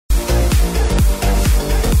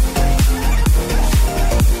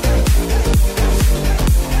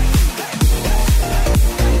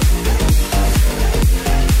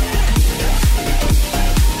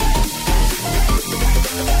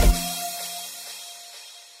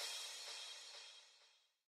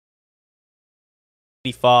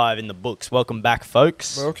S1EP85 in the books. Welcome back,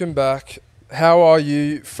 folks. Welcome back. How are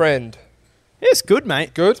you, friend? Yeah, it's good,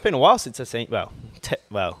 mate. Good? It's been a while since I've seen... fuck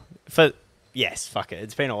it.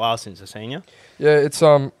 It's been a while since I've seen you. Yeah, it's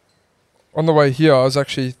on the way here, I was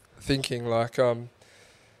actually thinking,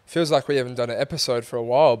 feels like we haven't done an episode for a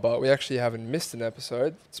while, but we actually haven't missed an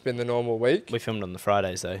episode. It's been the normal week. We filmed on the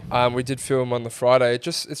Fridays, though. We did film on the Friday.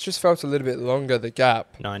 It's just felt a little bit longer, the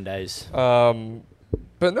gap. 9 days.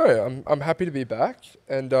 But no, I'm happy to be back,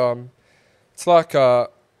 and it's like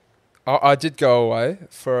I did go away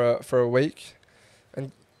for a week,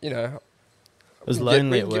 and It was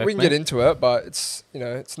lonely at work, we can get into it, but it's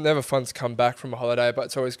never fun to come back from a holiday, but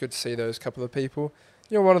it's always good to see those couple of people.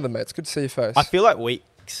 You're one of them, mate. It's good to see your face. I feel like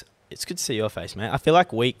weeks... It's good to see your face, mate. I feel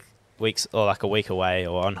like weeks or like a week away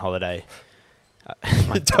or on holiday,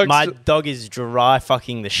 my dog is dry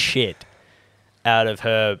fucking the shit out of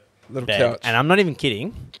her little bed. couch. And I'm not even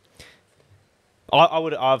kidding.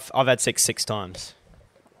 I've had sex 6 times.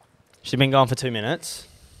 She's been gone for 2 minutes.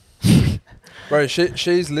 Bro, she's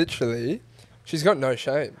got no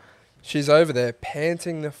shame. She's over there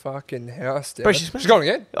panting the fucking house down. Bro, she's gone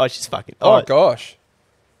again. Oh, she's fucking... Oh, gosh.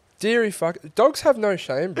 Deary fuck. Dogs have no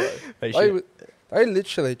shame, bro. They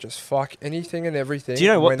literally just fuck anything and everything. Do you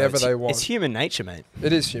know what, whenever they want. It's human nature, mate.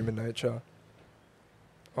 It is human nature.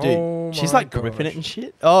 Dude, oh she's my like gripping gosh. it and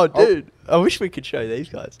shit. Oh, dude. I wish we could show these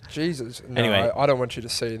guys. Jesus. No, Anyway. I don't want you to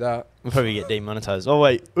see that. We'll probably get demonetized. Oh,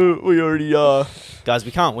 wait. We already are. Guys,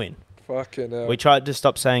 we can't win. Fucking hell. We tried to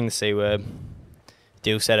stop saying the C word.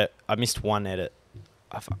 Deal said it. I missed one edit.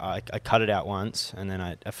 I cut it out once, and then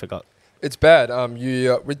I forgot. It's bad.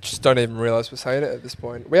 We just don't even realise we're saying it at this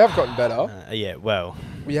point. We have gotten better. Yeah, well.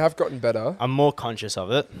 We have gotten better. I'm more conscious of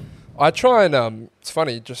it. I try and, it's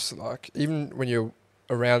funny, just like, even when you're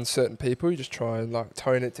around certain people, you just try and like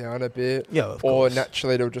tone it down a bit. Yeah, of or course.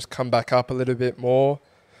 naturally it'll just come back up a little bit more.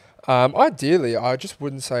 Ideally, I just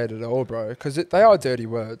wouldn't say it at all, bro, because they are dirty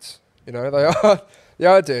words. You know, they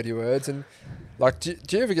are dirty words. And like, do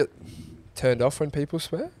you ever get turned off when people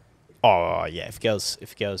swear? Oh yeah, if girls do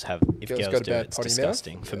got a it, bad it's potty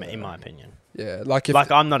disgusting mouth? for me, in my opinion. Yeah,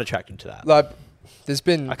 I'm not attracted to that. Like, there's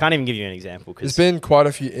been I can't even give you an example there's because been quite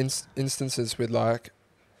a few instances with like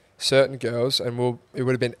certain girls, and it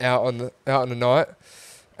would have been out on the night,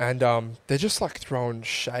 and they're just like throwing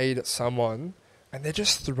shade at someone, and they're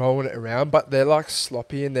just throwing it around, but they're like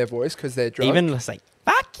sloppy in their voice because they're drunk. even it's like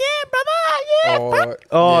fuck yeah, brother, yeah.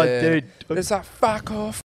 Oh, Yeah. dude, it's like fuck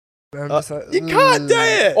off. And I'm just like, You can't do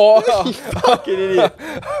it. Oh, You fucking idiot.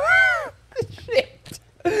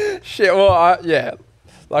 shit. Well, yeah,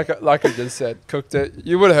 like I just said, cooked it.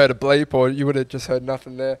 You would have heard a bleep, or you would have just heard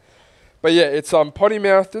nothing there. But yeah, it's potty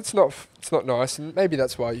mouth. It's not nice, and maybe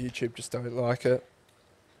that's why YouTube just don't like it.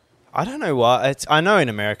 I don't know why. I know in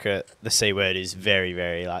America the C word is very,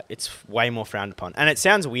 very like it's way more frowned upon, and it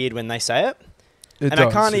sounds weird when they say it. It And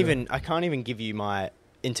does, I can't even give you my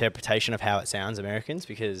interpretation of how it sounds, Americans,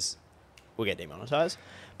 because we'll get demonetized.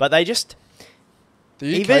 But they just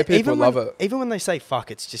The UK people love it. Even when they say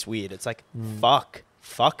fuck, it's just weird. It's like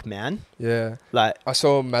fuck, man. Yeah. Like I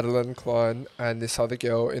saw Madeline Klein and this other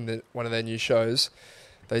girl in one of their new shows.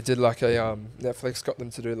 They did like a Netflix got them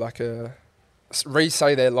to do like a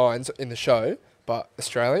re-say their lines in the show, but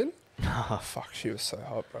Australian. Oh, fuck, she was so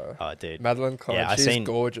hot, bro. oh, dude. Madeline Klein, Yeah, she's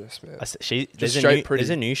gorgeous, man. There's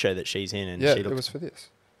a new show that she's in, and Yeah, she it looks was for this.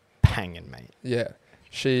 banging, mate. Yeah.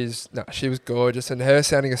 She was gorgeous, and her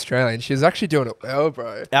sounding Australian, she was actually doing it well,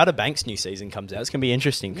 bro. Outer Banks' new season comes out. It's gonna be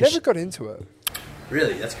interesting. Never got into it.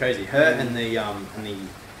 Really, that's crazy. Her and the They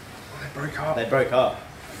broke up. they broke up,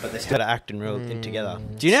 but they started acting real in together.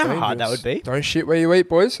 Do you know how hard that would be, Don't shit where you eat,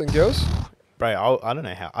 boys and girls. bro? I don't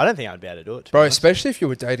know how. I don't think I'd be able to do it, to be Bro, honest. especially if you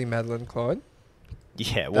were dating Madeline Klein.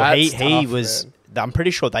 Yeah, well, That's he tough, was. man. I'm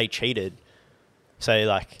pretty sure they cheated. So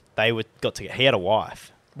like got to. He had a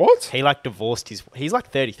wife. What? He like divorced his. He's like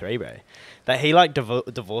 33, bro. That he like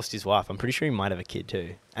divorced his wife. I'm pretty sure he might have a kid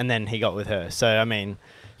too. And then he got with her. So I mean,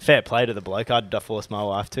 fair play to the bloke. I'd divorce my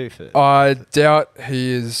wife too for. I doubt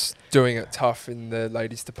he is doing it tough in the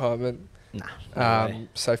ladies department. Nah. No way.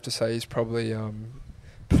 Safe to say he's probably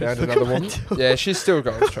found another woman. Yeah, she's still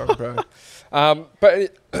going strong, bro.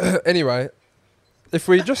 But anyway, if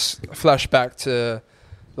we just flash back to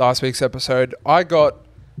last week's episode, I got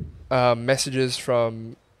messages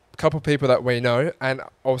from a couple people that we know, and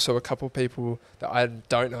also a couple people that I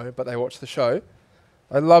don't know, but they watched the show.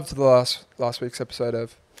 I loved the last week's episode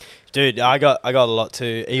of. Dude, I got a lot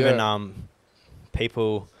too. Even Yeah.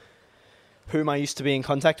 People whom I used to be in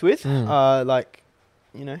contact with, like,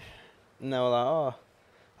 you know, and they were like, "Oh,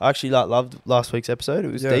 I actually loved last week's episode.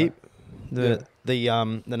 It was Yeah. deep. The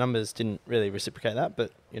numbers didn't really reciprocate that,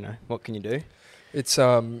 but you know, what can you do? It's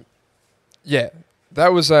yeah,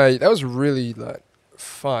 that was really like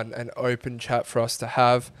fun and open chat for us to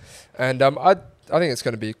have, and I think it's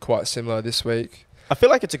going to be quite similar this week. I feel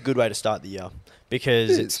like it's a good way to start the year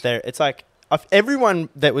because it's like everyone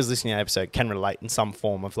that was listening to the episode can relate in some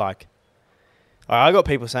form of like. I got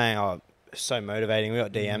people saying, "Oh, so motivating." We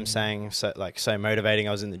got DMs saying, "So motivating."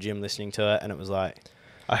 I was in the gym listening to it, and it was like,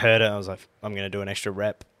 I heard it. And I was like, "I'm gonna do an extra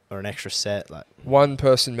rep or an extra set." Like one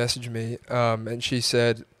person messaged me, and she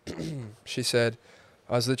said,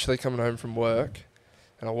 "I was literally coming home from work,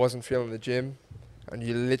 and I wasn't feeling the gym, and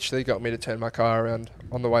you literally got me to turn my car around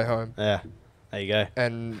on the way home." Yeah, there you go.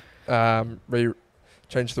 And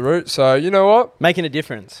change the route. So you know what? Making a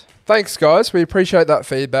difference. Thanks, guys. We appreciate that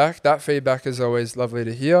feedback. That feedback is always lovely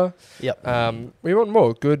to hear. Yep. We want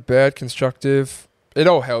more. Good, bad, constructive. It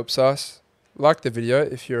all helps us. Like the video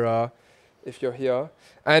if you're here.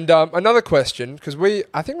 And another question, because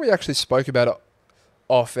I think we actually spoke about it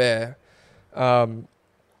off air.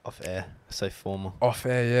 Off air. So formal. Off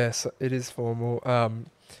air, yes. It is formal.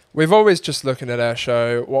 We've always just looking at our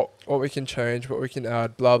show, what we can change, what we can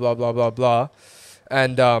add, blah, blah, blah, blah, blah.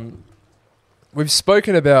 And we've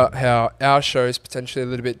spoken about how our show is potentially a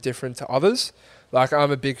little bit different to others. Like,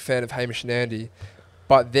 I'm a big fan of Hamish and Andy,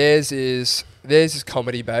 but theirs is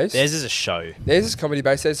comedy based. Theirs is a show. Theirs is comedy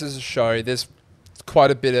based. Theirs is a show. There's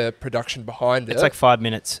quite a bit of production behind it. It's like 5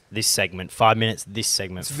 minutes this segment, 5 minutes this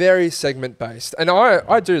segment. It's very segment based, and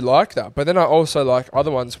I do like that. But then I also like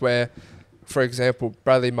other ones where, for example,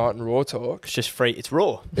 Bradley Martin Raw Talk. It's just free. It's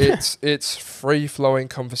raw. it's free flowing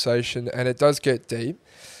conversation, and it does get deep.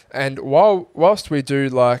 And whilst we do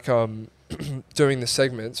like doing the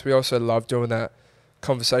segments, we also love doing that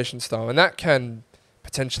conversation style, and that can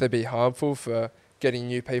potentially be harmful for getting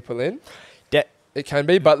new people in. It can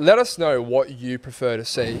be, but let us know what you prefer to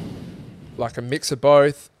see, like a mix of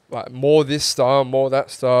both, like more this style, more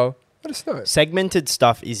that style. Let us know. Segmented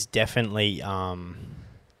stuff is definitely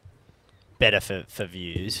better for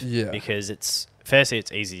views, because it's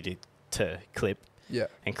easy to clip,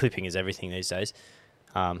 and clipping is everything these days.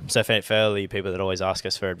 So for all you people that always ask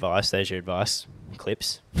us for advice, there's your advice.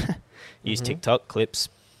 Clips. Use TikTok, clips,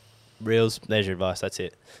 reels, there's your advice. That's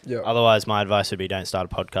it. Yeah. Otherwise, my advice would be don't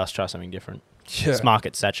start a podcast, try something different. Yeah. This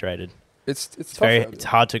market's saturated. It's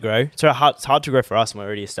hard to grow. It's hard to grow for us, and we're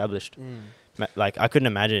already established. Like, I couldn't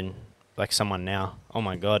imagine like someone now. Oh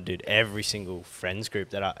my God, dude. Every single friends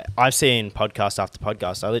group that I've seen podcast after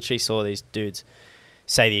podcast, I literally saw these dudes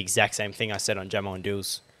say the exact same thing I said on Jamo and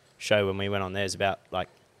Dill's show when we went on theirs about like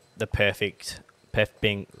the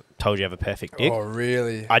being told you have a perfect dick. Oh,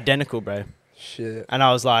 really? Identical, bro. Shit. And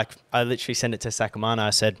I was like, I literally sent it to Sakamana.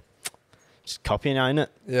 I said, just copy and own it.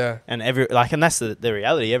 Yeah. And and that's the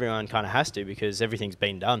reality. Everyone kind of has to, because everything's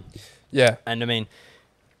been done. Yeah. And I mean,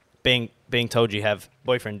 being told you have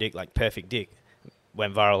boyfriend dick, like perfect dick,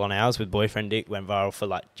 went viral on ours with boyfriend dick, went viral for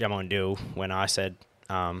like Jamo and Dill when I said,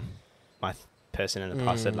 my person in the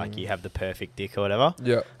past said like you have the perfect dick or whatever.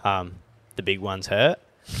 Yeah. The big ones hurt.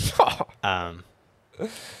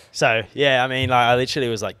 So yeah, I mean, like I literally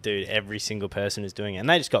was like, dude, every single person is doing it, and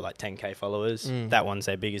they just got like 10K followers. That one's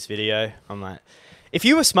their biggest video. I'm like, if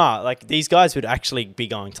you were smart, like these guys would actually be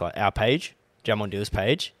going to like our page, Jam on Deal's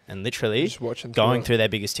page, and literally just going through their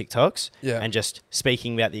biggest TikToks, and just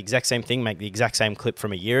speaking about the exact same thing, make the exact same clip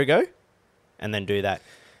from a year ago, and then do that.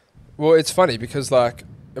 Well, it's funny because like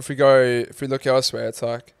if we look elsewhere, it's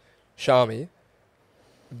like Xiaomi,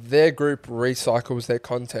 their group recycles their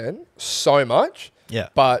content so much. Yeah.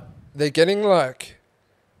 But they're getting like,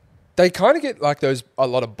 they kind of get like a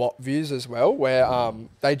lot of bot views as well, where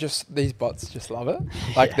these bots just love it.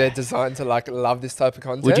 Like they're designed to like love this type of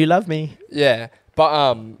content. Would you love me? Yeah.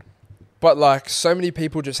 But like so many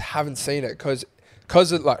people just haven't seen it because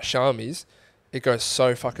of like Xiaomi's, it goes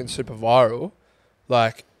so fucking super viral.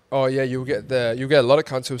 Like, oh yeah, you'll get a lot of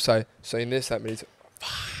cunts who'll say, seen this that many times.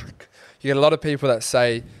 Fuck. You get a lot of people that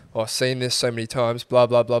say, oh, seen this so many times, blah,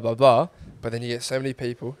 blah, blah, blah, blah. But then you get so many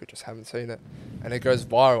people who just haven't seen it, and it goes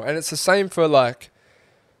viral. And it's the same for us,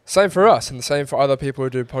 and the same for other people who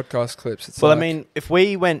do podcast clips. It's I mean, if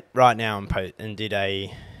we went right now and did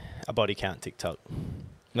a body count TikTok,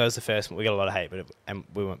 that was the first one. We got a lot of hate, and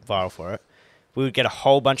we went viral for it. We would get a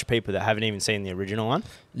whole bunch of people that haven't even seen the original one.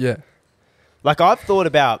 Yeah. Like I've thought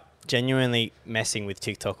about genuinely messing with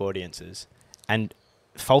TikTok audiences and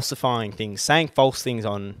falsifying things, saying false things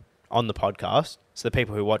on the podcast, so the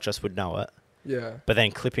people who watch us would know it. Yeah. But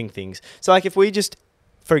then clipping things. So like if we just,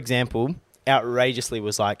 for example, outrageously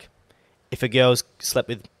was like, if a girl's slept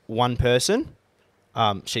with one person,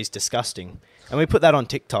 she's disgusting. And we put that on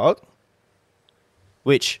TikTok,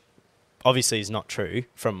 which obviously is not true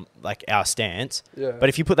from like our stance. Yeah. But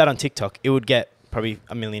if you put that on TikTok, it would get probably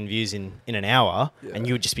 1 million views in an hour, and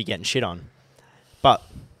you would just be getting shit on. But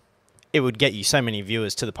it would get you so many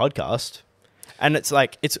viewers to the podcast, and it's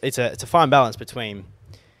like it's a fine balance between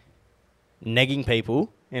negging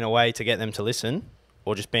people in a way to get them to listen,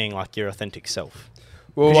 or just being like your authentic self.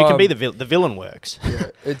 Because you can be the villain works. Yeah,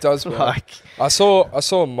 it does work. Like, I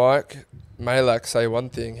saw Mike Malak say one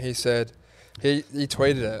thing. He said he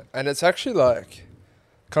tweeted it, and it's actually like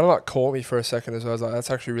kind of like caught me for a second as well. I was like,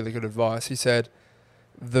 that's actually really good advice. He said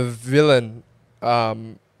the villain,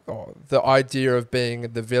 or the idea of being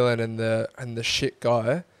the villain and the shit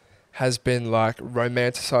guy has been like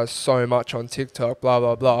romanticized so much on TikTok, blah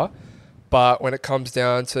blah blah. But when it comes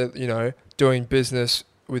down to, you know, doing business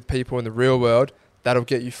with people in the real world, that'll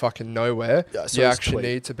get you fucking nowhere. Yeah, you actually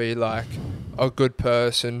need to be like a good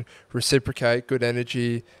person, reciprocate, good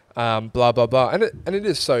energy, blah blah blah. And it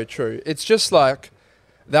is so true. It's just like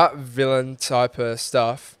that villain type of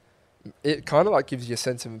stuff. It kind of like gives you a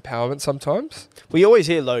sense of empowerment sometimes. We always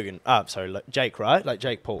hear Jake, right? Like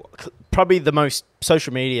Jake Paul, probably the most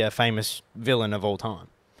social media famous villain of all time.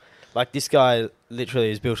 Like this guy literally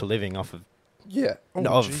has built a living off of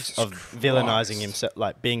of villainizing himself,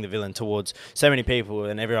 like being the villain towards so many people,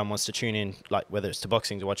 and everyone wants to tune in, like whether it's to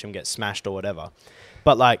boxing to watch him get smashed or whatever.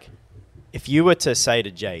 But like, if you were to say to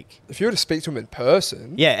Jake, if you were to speak to him in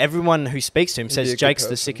person, yeah, everyone who speaks to him says Jake's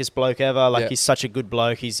the sickest bloke ever. Like he's such a good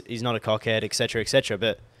bloke. He's not a cockhead, etc.,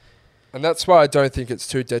 etc. And that's why I don't think it's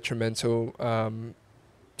too detrimental to,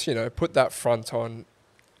 you know, put that front on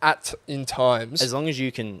in times. As long as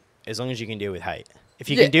you can deal with hate. If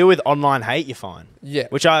you can deal with online hate, you're fine. Yeah.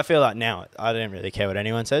 Which I feel like now, I don't really care what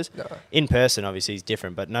anyone says. No. In person, obviously, is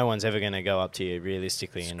different, but no one's ever going to go up to you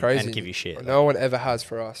realistically and give you shit. No one ever has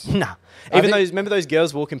for us. Nah. Remember those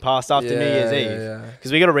girls walking past after New Year's Eve?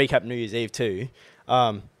 Because we got to recap New Year's Eve too.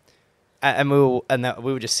 And we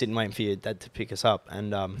were just sitting waiting for your dad to pick us up,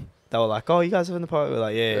 and they were like, "Oh, you guys are in the party?" We were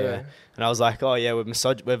like, yeah. And I was like, "Oh yeah, we're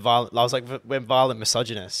violent." I was like, "We're violent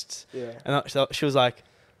misogynists." Yeah. And she was like,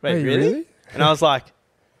 "Wait, really?" And I was like,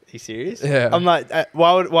 "Are you serious?" Yeah. I'm like,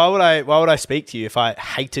 why would I speak to you if I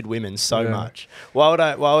hated women so much? Why would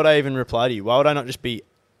I even reply to you? Why would I not just be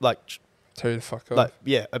like, tell you to fuck off?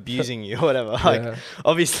 Like, abusing you or whatever. Like,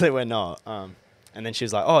 obviously we're not. And then she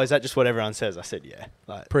was like, "Oh, is that just what everyone says?" I said, "Yeah."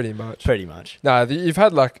 Like, pretty much. Nah, we've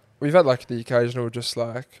had like the occasional just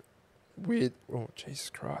like weird. Oh Jesus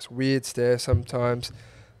Christ, weird stare sometimes,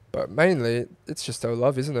 but mainly it's just our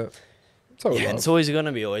love, isn't it? And it's always going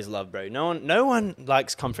to be love, bro. No one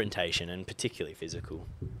likes confrontation, and particularly physical.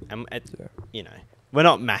 And you know, we're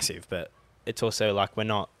not massive, but it's also like we're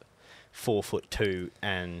not 4'2"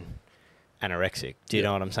 and anorexic. Do you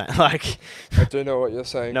know what I'm saying? Like, I do know what you're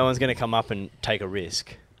saying. No one's going to come up and take a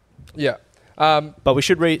risk. Yeah. But we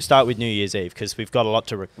should start with New Year's Eve, because we've got a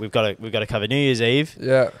lot we've got to cover New Year's Eve.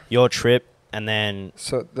 Yeah. Your trip, and then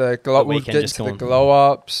so we'll get into the glow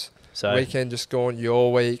ups. So weekend just gone,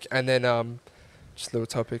 your week, and then just a little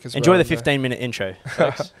topic as well. Enjoy the 15-minute intro,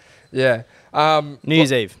 folks. Yeah. New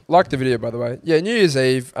Year's Eve. Like the video, by the way. Yeah, New Year's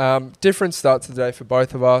Eve. Different start to the day for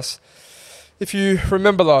both of us. If you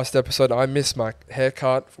remember last episode, I missed my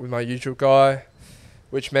haircut with my usual guy,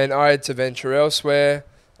 which meant I had to venture elsewhere.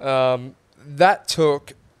 That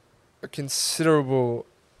took a considerable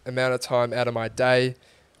amount of time out of my day,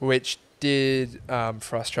 which did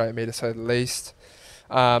frustrate me, to say the least.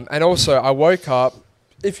 And also, I woke up.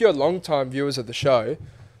 If you're long-time viewers of the show,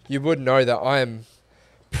 you would know that I am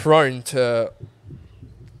prone to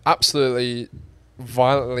absolutely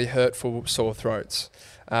violently hurtful sore throats.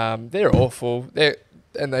 They're awful. They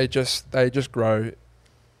just grow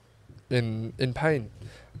in pain.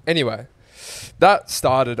 Anyway, that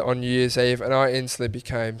started on New Year's Eve, and I instantly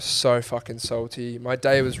became so fucking salty. My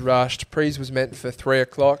day was rushed. Prees was meant for 3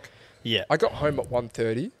 o'clock. Yeah. I got home at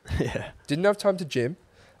 1:30. Yeah. Didn't have time to gym.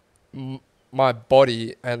 My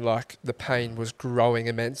body and like the pain was growing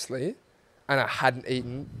immensely, and I hadn't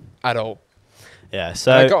eaten at all. Yeah.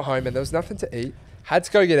 So I got home and there was nothing to eat. Had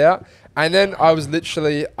to go get out, and then I was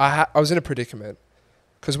literally I was in a predicament,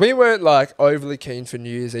 because we weren't like overly keen for New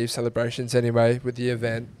Year's Eve celebrations anyway with the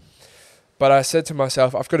event. But I said to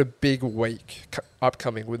myself, I've got a big week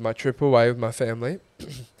upcoming with my trip away with my family.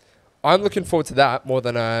 I'm looking forward to that more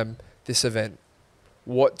than I am this event.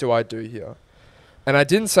 What do I do here? And I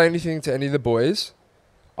didn't say anything to any of the boys.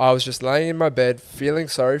 I was just laying in my bed feeling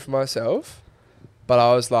sorry for myself. But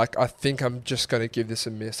I was like, I think I'm just going to give this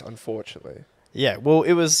a miss, unfortunately. Yeah, well,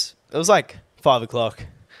 it was like 5 o'clock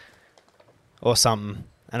or something.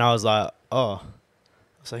 And I was like, oh.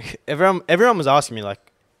 I was like, everyone was asking me like,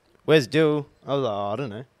 where's Dill? I was like, oh, I don't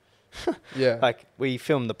know. Yeah. Like, we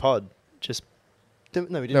filmed the pod just... No, we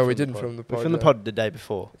didn't. No, we didn't film the pod. We filmed the pod the day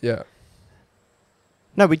before. Yeah.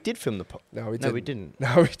 No, we did film the pod. No, we didn't. No, we didn't.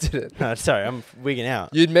 No, we didn't. No, sorry, I'm wigging out.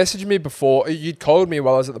 You'd messaged me before. You'd called me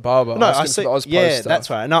while I was at the barber. No, I said, yeah, that's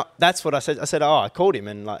right. No, that's what I said. I said, oh, I called him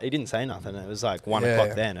and like he didn't say nothing. It was like 1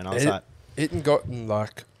 o'clock then, and I was like, it had gotten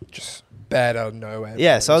like just bad out of nowhere.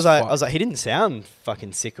 Yeah, so I was like, he didn't sound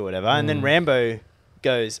fucking sick or whatever. And then Rambo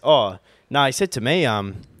goes, oh no, he said to me,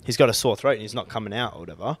 he's got a sore throat and he's not coming out or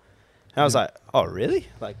whatever. And I was like, oh really?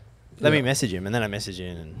 Like, let me message him. And then I messaged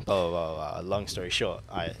him and blah blah blah. Long story short,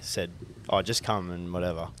 I said, oh, just come and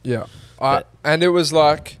whatever. Yeah, and it was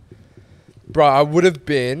like, bro, I would have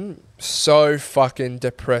been so fucking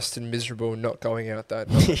depressed and miserable not going out that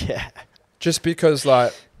night. Yeah, just because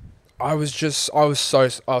like. I was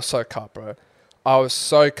so cut, bro. I was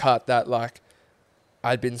so cut that like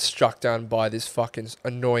I'd been struck down by this fucking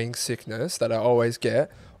annoying sickness that I always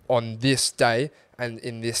get on this day and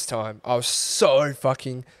in this time. I was so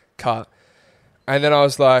fucking cut. And then I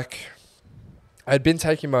was like, I'd been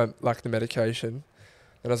taking my like the medication,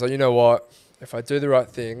 and I was like, you know what? If I do the right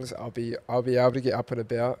things, I'll be able to get up and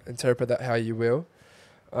about. Interpret that how you will.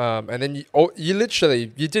 And then you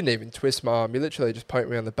didn't even twist my arm. You literally just poked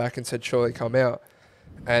me on the back and said, surely come out.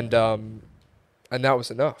 And that was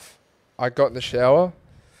enough. I got in the shower,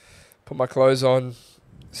 put my clothes on,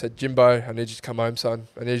 said, Jimbo, I need you to come home, son.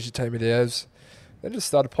 I need you to take me to Evs. Then just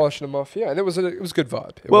started polishing them off. Yeah, and it was a good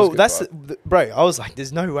vibe. Bro, I was like,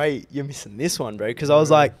 there's no way you're missing this one, bro. Because I was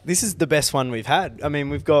like, this is the best one we've had. I mean,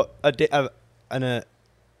 we've got a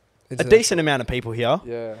decent amount of people here.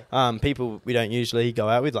 Yeah. People we don't usually go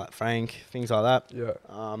out with, like Frank, things like that. Yeah.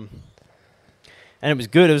 And it was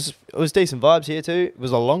good. It was decent vibes here too. It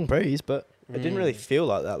was a long breeze, but it didn't really feel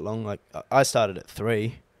like that long. Like I started at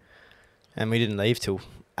 3, and we didn't leave till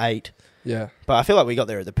 8. Yeah. But I feel like we got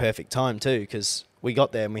there at the perfect time too, because we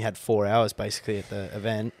got there and we had 4 hours basically at the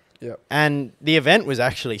event. Yeah. And the event was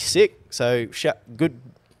actually sick. So good,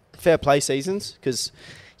 fair play seasons, because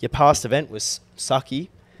your past event was sucky.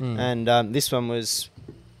 And this one was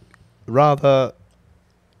rather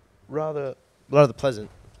pleasant.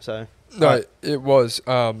 So no, it was.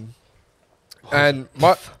 And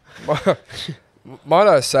might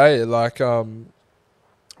I say, like,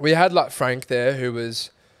 we had like Frank there who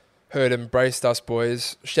heard embraced us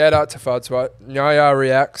boys. Shout out to Fuds, right? Nyaya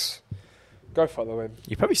Reacts. Go follow him.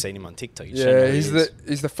 You've probably seen him on TikTok. Yeah, he's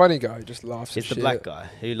the funny guy who just laughs. He's the black guy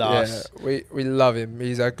who laughs. Yeah, we love him.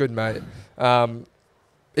 He's a good mate.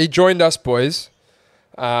 He joined us boys,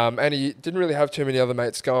 and he didn't really have too many other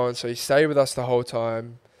mates going, so he stayed with us the whole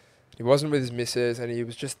time. He wasn't with his missus, and he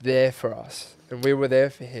was just there for us, and we were there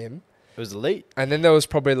for him. It was elite. And then there was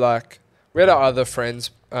probably like, we had our other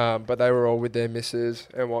friends, but they were all with their missus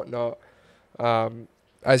and whatnot,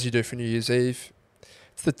 as you do for New Year's Eve.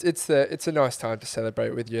 It's a nice time to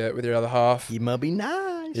celebrate with your other half. It might be nice.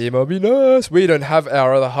 It might be nice. We don't have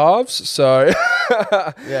our other halves, so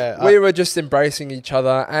yeah, we were just embracing each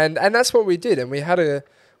other, and that's what we did, and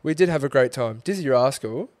we did have a great time. Dizzy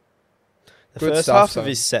Rascal. The first half of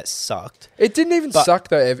his set sucked. It didn't even suck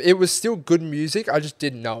though, Ev. It was still good music. I just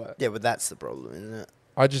didn't know it. Yeah, but that's the problem, isn't it?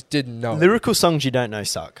 I just didn't know Lyrical songs you don't know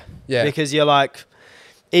suck. Yeah. Because you're like,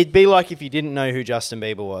 it'd be like if you didn't know who Justin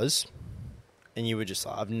Bieber was, and you were just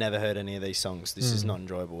like, I've never heard any of these songs. This is not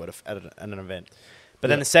enjoyable at an event. But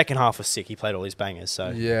then the second half was sick. He played all his bangers, so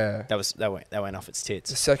yeah, that went off its tits.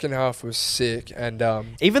 The second half was sick, and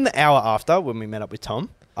even the hour after, when we met up with Tom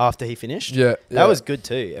after he finished, that was good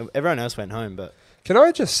too. Everyone else went home, but can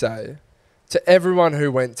I just say to everyone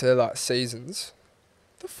who went to like Seasons,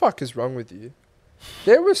 the fuck is wrong with you?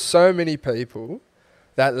 There were so many people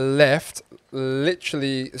that left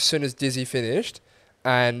literally as soon as Dizzy finished,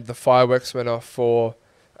 and the fireworks went off for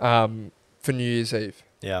New Year's Eve.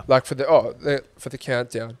 Yeah, like for the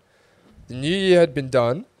countdown. The new year had been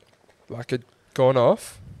done, like it gone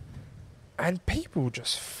off, and people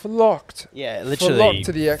just flocked. Yeah, literally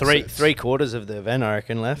to the exits. Three quarters of the event, I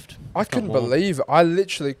reckon, left. I couldn't believe it. I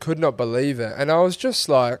literally could not believe it, and I was just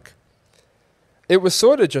like, it was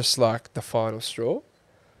sort of just like the final straw.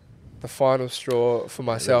 The final straw for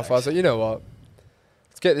myself. Relax. I was like, you know what?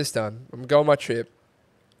 Let's get this done. I'm going on my trip,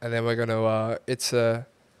 and then we're gonna.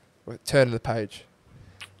 We're turning the page.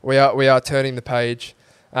 We are turning the page.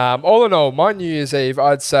 All in all, my New Year's Eve,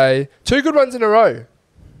 I'd say 2 good ones in a row.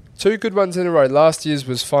 2 good ones in a row. Last year's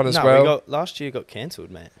was fun as well. Last year got cancelled,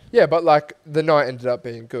 mate. Yeah, but like the night ended up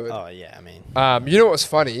being good. Oh yeah, I mean. You know what's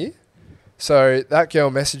funny? So that girl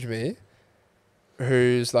messaged me,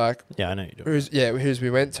 who's like, yeah, I know you do. Who's we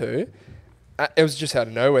went to. It was just out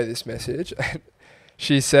of nowhere, this message.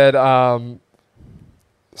 She said,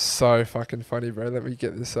 so fucking funny, bro. Let me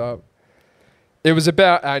get this up. It was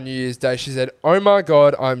about our New Year's Day. She said, "Oh my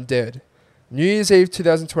God, I'm dead. New Year's Eve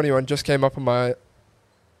 2021 just came up on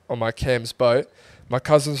my cam's boat. My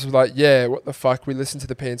cousins were like, yeah, what the fuck? We listened to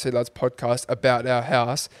the PNC Lads podcast about our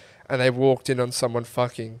house and they walked in on someone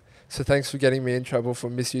fucking. So thanks for getting me in trouble for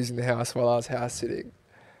misusing the house while I was house sitting."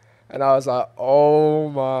 And I was like, oh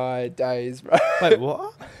my days, bro. Wait,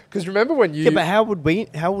 what? Because remember when you... Yeah, but how would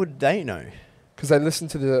they know? Because they listened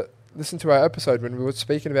to our episode when we were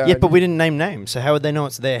speaking about... Yeah, but we didn't name names, so how would they know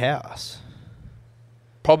it's their house?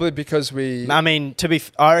 Probably because we... I mean,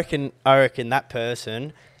 I reckon that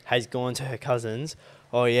person has gone to her cousins.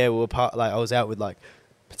 Oh yeah, we were I was out with like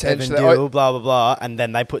potentially Dill, blah blah blah, and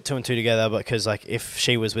then they put two and two together because like if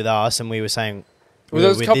she was with us and we were saying we were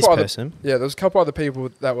with this person. Yeah, there was a couple other people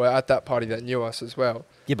that were at that party that knew us as well.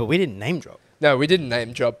 Yeah, but we didn't name drop. No, we didn't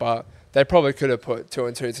name drop, but they probably could have put two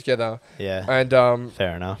and two together. Yeah, and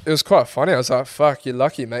fair enough. It was quite funny. I was like, "Fuck, you're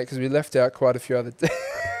lucky, mate," because we left out quite a few other.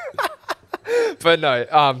 But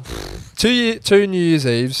no, two New Year's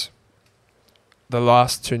Eves. The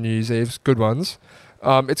last two New Year's Eves, good ones.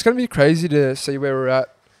 It's going to be crazy to see where we're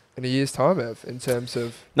at in a year's time, Ev, in terms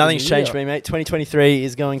of... Nothing's changed for me, mate. 2023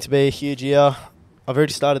 is going to be a huge year. I've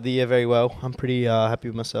already started the year very well. I'm pretty happy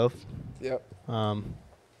with myself. Yep.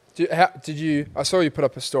 Did you... I saw you put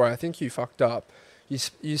up a story. I think you fucked up.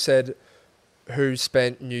 You said who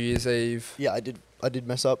spent New Year's Eve... Yeah, I did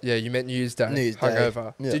mess up. Yeah, you meant New Year's Day. New Year's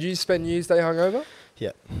hungover. Day. Yeah. Did you spend New Year's Day hungover?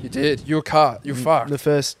 Yeah. You did? You were cut. You fucked. The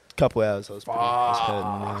first couple hours I was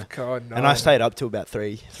hurting. God, no. And I stayed up till about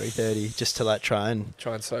 3:30 just to like try and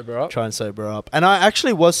sober up. And I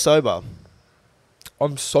actually was sober.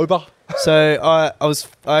 I'm sober. So I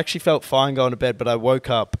actually felt fine going to bed, but I woke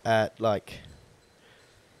up at like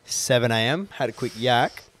 7 a.m. Had a quick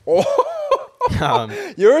yak.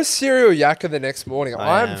 You're a serial yakker the next morning.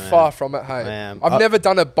 I'm far from it. Hey, I am. I've never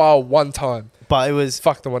done a bar one time. But it was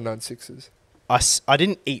fuck the 196s. I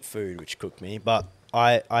didn't eat food, which cooked me, but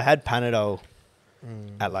I had Panadol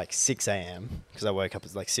at like 6 a.m. because I woke up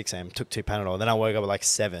at like 6 a.m. Took 2 Panadol. Then I woke up at like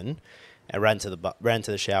 7 and ran to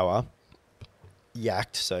the shower,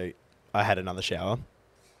 yacked. So I had another shower,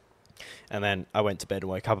 and then I went to bed and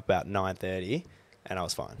woke up about 9:30, and I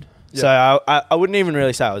was fine. Yep. So I wouldn't even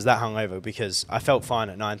really say I was that hungover because I felt fine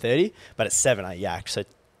at 9:30, but at 7 I yacked. So,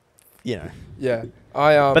 you know. Yeah,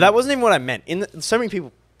 but that wasn't even what I meant. So many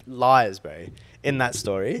people liars, bro. In that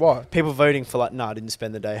story, what? People voting for like, I didn't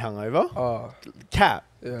spend the day hungover. Oh, cap.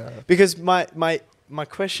 Yeah. Because my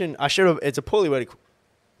question, I should have. It's a poorly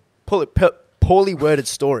worded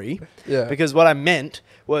story. Yeah. Because what I meant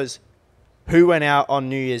was, who went out on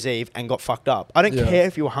New Year's Eve and got fucked up. I don't care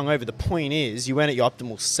if you were hungover. The point is, you went at your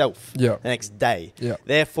optimal self. The next day. Yeah.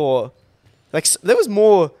 Therefore, like there was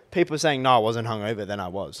more people saying no, I wasn't hungover than I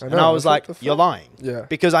was, and I was like, you're lying. Yeah.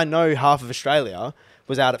 Because I know half of Australia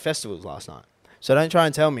was out at festivals last night. So don't try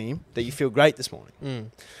and tell me that you feel great this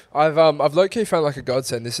morning. I've low-key found like a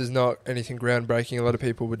godsend. This is not anything groundbreaking. A lot of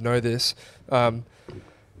people would know this.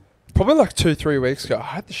 Probably like 2-3 weeks ago,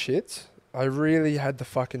 I had the shits. I really had the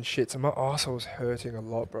fucking shits, and my arsehole was hurting a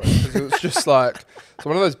lot, bro. Because it was just like, it's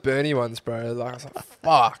one of those Bernie ones, bro. Like, I was like,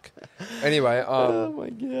 fuck. Anyway, oh my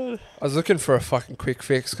God. I was looking for a fucking quick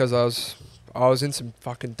fix because I was in some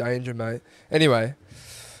fucking danger, mate. Anyway,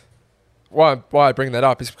 why I bring that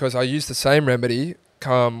up is because I used the same remedy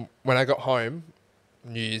when I got home,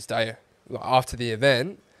 New Year's Day, like after the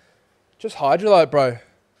event. Just Hydrolite, bro.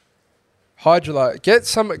 Hydrolite.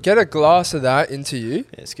 Get a glass of that into you.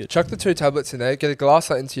 Yeah, it's good. Chuck the 2 tablets in there. Get a glass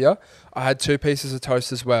of that into you. I had 2 pieces of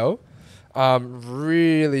toast as well.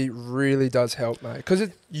 Really, really does help, mate. Because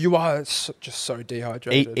you are just so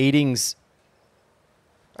dehydrated. Eating's...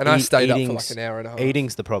 And I stayed up for like an hour and a half.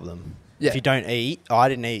 Eating's the problem. Yeah. If you don't eat... I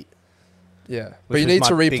didn't eat. Yeah. But you need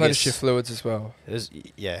to replenish your fluids as well. It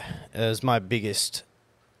was my biggest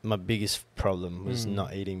problem was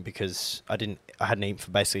not eating because I hadn't eaten for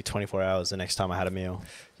basically 24 hours the next time I had a meal.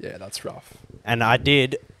 Yeah, that's rough. And I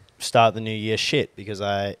did start the new year shit because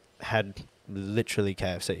I had literally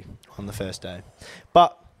KFC on the first day.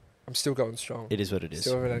 But I'm still going strong. It is what it is.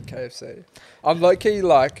 Still haven't had KFC. I'm low-key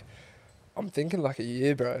like, I'm thinking like a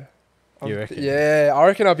year, bro. You reckon? Yeah, I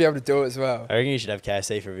reckon I'll be able to do it as well. I reckon you should have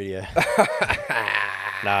KFC for a video.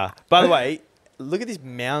 Nah. By the way, look at this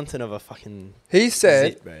mountain of a fucking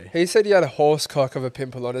zit, bro. He said he had a horse cock of a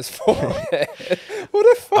pimple on his forehead. What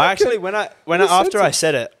a fucking... After I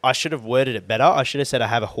said it, I should have worded it better. I should have said I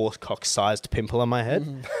have a horse cock sized pimple on my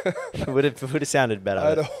head. It would have sounded better.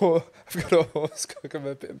 I've got a horse cock of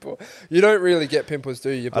a pimple. You don't really get pimples,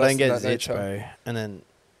 do you? I don't get zits, bro. And then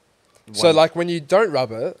So like when you don't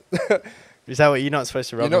rub it, is that what you're not supposed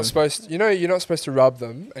to rub? You're not supposed. You're not supposed to rub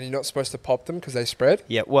them, and you're not supposed to pop them because they spread.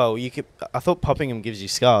 Yeah. Well, you could. I thought popping them gives you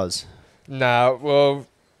scars. Nah. Well,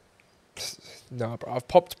 nah, bro. I've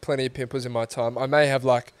popped plenty of pimples in my time. I may have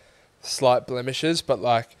like slight blemishes, but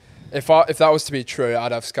like if that was to be true,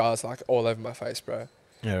 I'd have scars like all over my face, bro.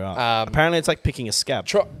 Yeah. Right. Apparently, it's like picking a scab.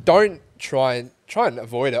 Don't try and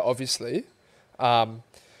avoid it. Obviously, you know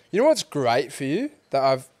what's great for you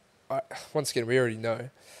that once again we already know.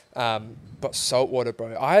 But salt water,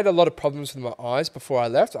 bro. I had a lot of problems with my eyes before I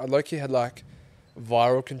left. I low-key had like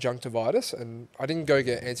viral conjunctivitis, and I didn't go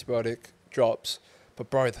get antibiotic drops. But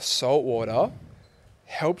bro, the salt water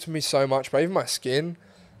helped me so much, bro. Even my skin,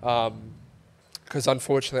 because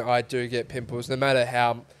unfortunately I do get pimples. No matter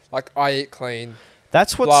how, like I eat clean.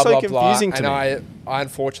 That's what's so confusing to me. And I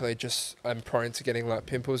unfortunately just am prone to getting like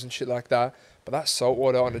pimples and shit like that. But that salt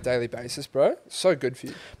water on a daily basis, bro, so good for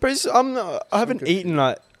you. Bro, I haven't eaten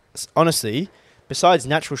like. Honestly, besides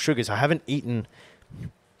natural sugars, I haven't eaten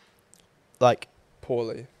like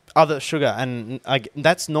poorly other sugar, and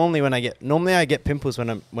that's normally when I get pimples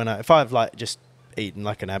if I've like just eaten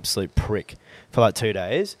like an absolute prick for like 2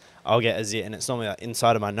 days, I'll get a zit, and it's normally like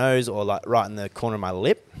inside of my nose or like right in the corner of my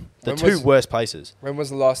lip. The two worst places. When was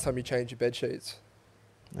the last time you changed your bed sheets?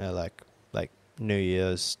 Like New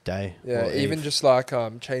Year's Day. Yeah, even Eve. Just like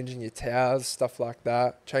changing your towels, stuff like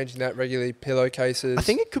that. Changing that regularly, pillowcases. I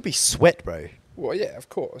think it could be sweat, bro. Well, yeah, of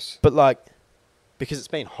course. But like, because it's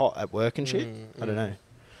been hot at work and shit, I don't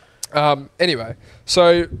know. Anyway,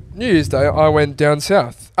 so New Year's Day, I went down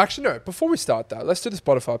south. Actually, no, before we start that, let's do the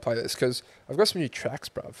Spotify playlist because I've got some new tracks,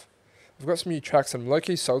 bruv. I've got some new tracks, and I'm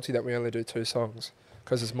low-key salty that we only do 2 songs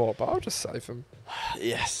because there's more, but I'll just save them.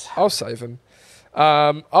 Yes. I'll save them.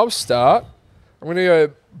 I'll start. I'm going to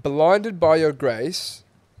go Blinded by Your Grace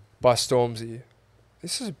by Stormzy.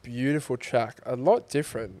 This is a beautiful track. A lot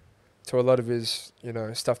different to a lot of his,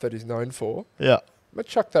 stuff that he's known for. Yeah. I'm going to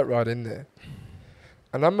chuck that right in there.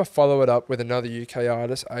 And I'm going to follow it up with another UK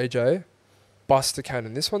artist, AJ, Buster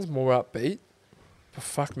Cannon. This one's more upbeat, but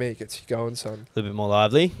fuck me, it gets you going, son. A little bit more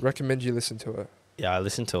lively. Recommend you listen to it. Yeah, I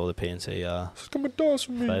listen to all the PNC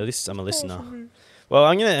playlists. I'm a listener. Well,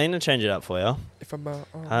 I'm gonna change it up for you.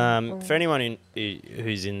 For anyone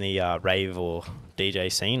who's in the rave or DJ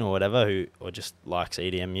scene or whatever, or just likes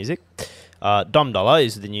EDM music, Dom Dollar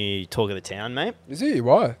is the new talk of the town, mate. Is he?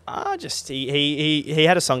 Why? He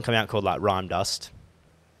had a song come out called like Rhyme Dust,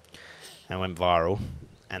 and went viral,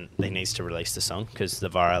 and he needs to release the song because the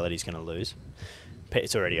virality's gonna lose.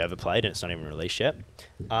 It's already overplayed and it's not even released yet.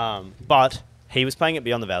 But he was playing at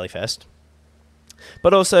Beyond the Valley Fest.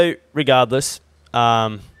 But also, regardless.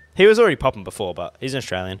 He was already popping before, but he's an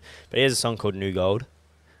Australian. But he has a song called New Gold.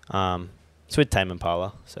 It's with Tame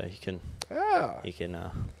Impala, so you can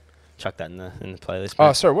chuck that in the playlist.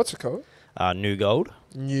 Oh, sorry, what's it called? New Gold.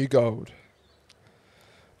 New Gold.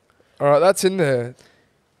 All right, that's in there.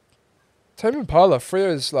 Tame Impala,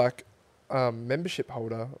 Freo's like membership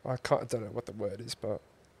holder. I don't know what the word is, but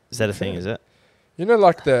is that a thing? Is it?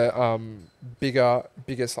 Like the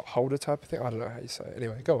biggest holder type of thing. I don't know how you say it.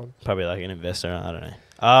 Anyway, go on. Probably like an investor. I don't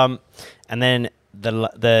know. And then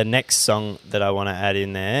the next song that I want to add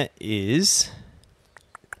in there is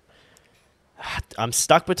I'm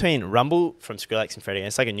stuck between Rumble from Skrillex and Freddie.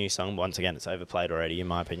 It's like a new song. Once again, it's overplayed already, in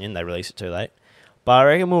my opinion. They released it too late. But I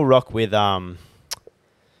reckon we'll rock with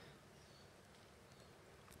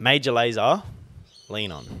Major Lazer,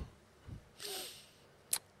 Lean On.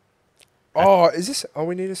 Oh, is this... Oh,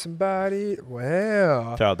 we needed somebody...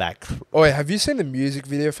 Wow. Throwback. Oh, wait, have you seen the music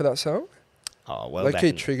video for that song? Oh, well back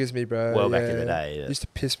in... triggers me, bro. Well, back in the day. Yeah. It used to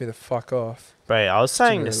piss me the fuck off. Bro, I was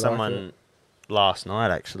saying to someone last night,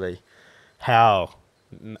 actually, how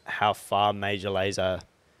far Major Lazer...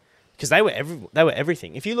 Because they were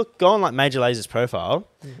everything. If you go on like Major Lazer's profile,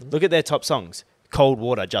 look at their top songs. Cold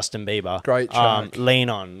Water, Justin Bieber. Great track. Lean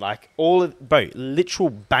On. Like, all of... Bro, literal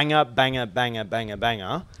banger.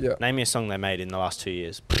 Yeah. Name me a song they made in the last 2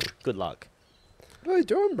 years. Good luck. What are they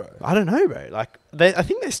doing, bro? I don't know, bro. Like, I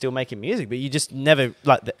think they're still making music, but you just never...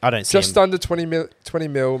 Like, I don't see just under 20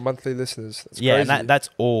 mil monthly listeners. That's yeah, crazy. and that's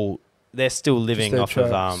all... They're still living off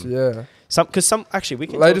tracks, of... yeah. Actually, we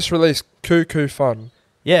can... Latest release, Cuckoo Fun.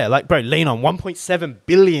 Yeah, like, bro, Lean On, 1.7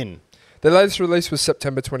 billion. Their latest release was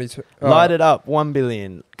September 22. Light It Up, 1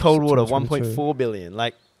 billion. Cold Water, 1.4 billion.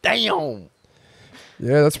 Like, damn.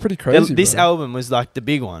 Yeah, that's pretty crazy. This album was like the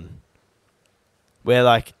big one. Where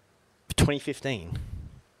like 2015.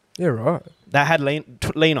 Yeah, right. That had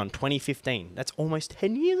Lean On 2015. That's almost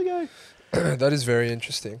 10 years ago. That is very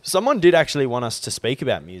interesting. Someone did actually want us to speak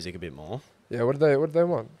about music a bit more. Yeah, what do they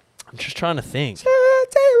want? I'm just trying to think. So,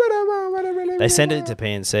 tell you what I want. They sent it to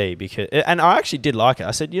PNC because, and I actually did like it.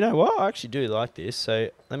 I said, you know what? I actually do like this. So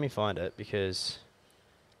let me find it because.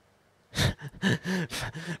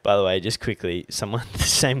 By the way, just quickly, the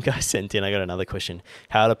same guy sent in. I got another question.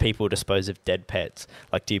 How do people dispose of dead pets?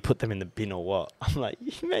 Like, do you put them in the bin or what? I'm like,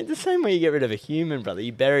 man, the same way you get rid of a human, brother.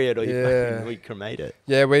 You bury it or you cremate it.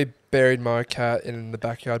 Yeah, we buried my cat in the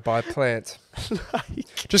backyard by a plant.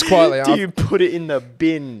 Just quietly. Do you put it in the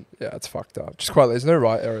bin? Yeah, it's fucked up. Just quietly. There's no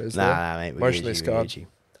right error, is there? Nah, mate. Emotionally scarred.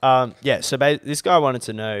 Yeah. So this guy wanted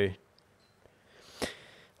to know.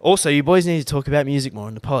 Also, you boys need to talk about music more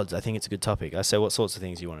in the pods. I think it's a good topic. I said, what sorts of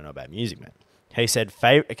things you want to know about music, man? He said,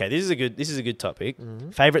 okay, this is a good topic. Mm-hmm.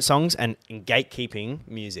 Favorite songs and gatekeeping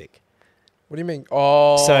music. What do you mean?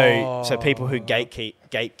 Oh, so people who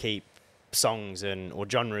gatekeep songs or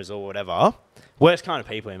genres or whatever. Worst kind of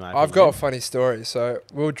people, in my opinion. I've got a funny story. So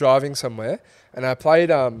we were driving somewhere, and I played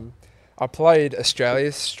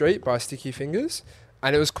Australia Street by Sticky Fingers.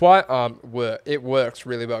 And it was quite, it works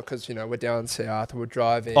really well because, we're down south, we're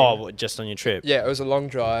driving. Oh, just on your trip? Yeah, it was a long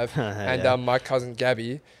drive. And my cousin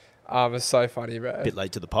Gabby was so funny, bro. Bit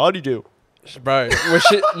late to the party, dude. Bro,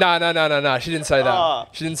 no. She didn't say that. Oh.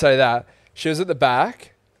 She didn't say that. She was at the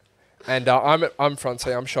back, and I'm front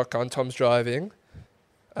seat, I'm shotgun, Tom's driving.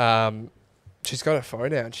 She's got her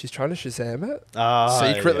phone out and she's trying to Shazam it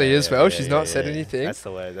secretly as well. She's not said anything. That's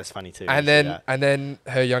the word. That's funny too. And then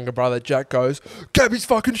her younger brother Jack goes, "Gabby's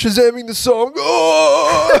fucking Shazamming the song.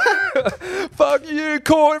 Oh, fuck you,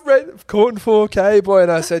 corn 4K boy."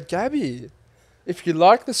 And I said, "Gabby, if you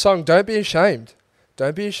like the song, don't be ashamed.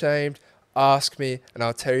 Don't be ashamed. Ask me and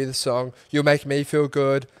I'll tell you the song. You'll make me feel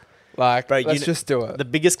good. Like, bro, let's just do it." The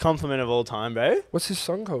biggest compliment of all time, bro. What's his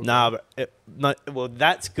song called? Nah, well,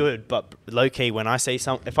 that's good, but low key, when I see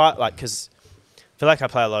because I feel like I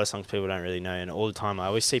play a lot of songs people don't really know, and all the time I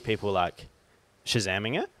always see people like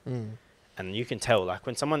Shazamming it, and you can tell, like,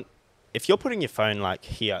 when someone, if you're putting your phone like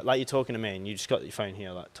here, like you're talking to me, and you just got your phone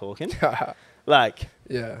here, like talking, like,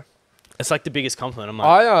 yeah. It's like the biggest compliment. I'm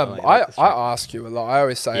like, I ask you a lot. I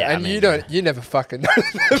always say, yeah, and you never fucking know.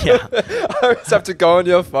 Yeah. I always have to go on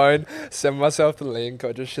your phone, send myself the link,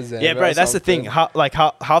 or just Shazam. Yeah, bro, that's the thing. Half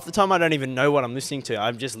the time I don't even know what I'm listening to.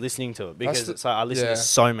 I'm just listening to it because it's like I listen to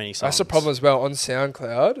so many songs. That's the problem as well on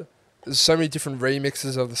SoundCloud. There's so many different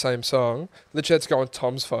remixes of the same song. Literally, had to go on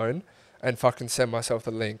Tom's phone and fucking send myself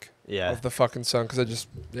the link. Yeah. Of the fucking song because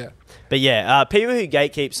But yeah, people who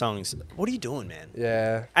gatekeep songs, what are you doing, man?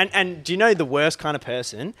 Yeah. And do you know the worst kind of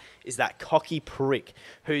person is that cocky prick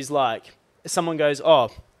who's like, someone goes, "Oh,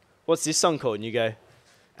 what's this song called?" And you go,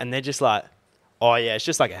 and they're just like, "Oh yeah, it's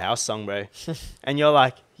just like a house song, bro." And you're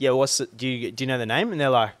like, "Yeah, do you know the name?" And they're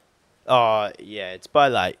like, "Oh yeah, it's by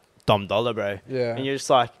like Dom Dollar, bro." Yeah. And you're just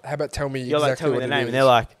like, "How about tell me?" You're like, "Tell me the name," and they're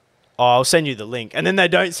like, "Oh, I'll send you the link." And then they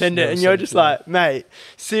don't send it. And you're just like, "Mate,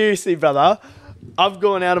 seriously, brother, I've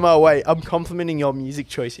gone out of my way. I'm complimenting your music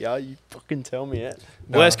choice here. You fucking tell me it."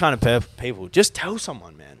 No. Worst kind of people. Just tell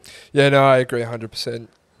someone, man. Yeah, no, I agree 100%.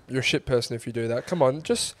 You're a shit person if you do that. Come on,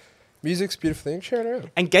 just music's a beautiful thing. Share it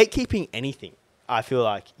around. And gatekeeping anything, I feel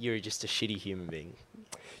like you're just a shitty human being.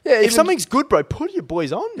 Yeah, if something's good, bro, put your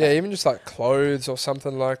boys on, man. Yeah, even just like clothes or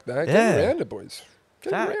something like that. Get around it, boys.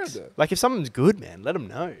 Get around it. Like if something's good, man, let them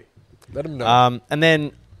know. Let them know. And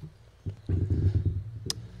then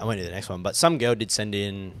I won't do the next one, but some girl did send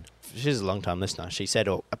in, she's a long time listener, she said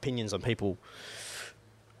opinions on people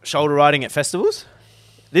shoulder riding at festivals.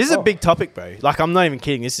 This is a big topic, bro. Like, I'm not even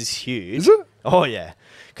kidding. This is huge. Is it? Oh, yeah.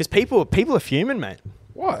 Because people are fuming, mate.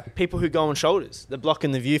 Why? People who go on shoulders. They're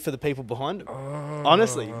blocking the view for the people behind them. Oh.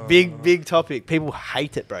 Honestly, big topic. People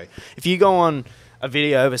hate it, bro. If you go on a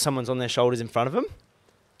video where someone's on their shoulders in front of them,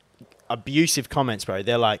 abusive comments, bro.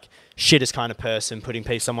 They're like, shittest kind of person,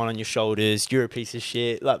 putting someone on your shoulders. You're a piece of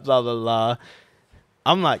shit. Like, blah, blah, blah.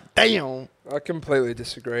 I'm like, damn. I completely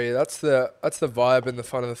disagree. That's the vibe and the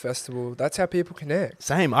fun of the festival. That's how people connect.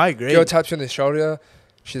 Same, I agree. Girl taps you on the shoulder.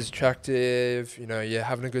 She's attractive. You're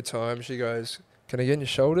having a good time. She goes, "Can I get on your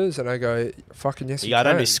shoulders?" And I go, "Fucking yes, you can." I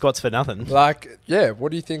don't do squats for nothing. Like, yeah, what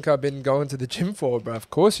do you think I've been going to the gym for, bro? Of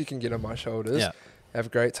course you can get on my shoulders. Yeah. Have a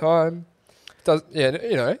great time. 7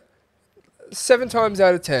 times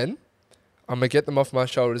out of 10, I'm going to get them off my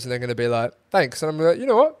shoulders and they're going to be like, "Thanks." And I'm like, "You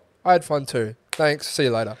know what? I had fun too. Thanks. See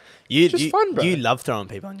you later." It's just fun, bro. You love throwing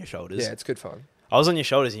people on your shoulders. Yeah, it's good fun. I was on your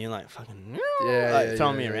shoulders and you're like, fucking,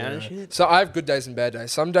 throwing me around and shit. So I have good days and bad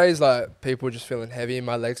days. Some days, like, people are just feeling heavy and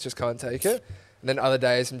my legs just can't take it. And then other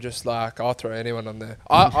days, I'm just like, I'll throw anyone on there.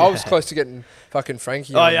 I was close to getting fucking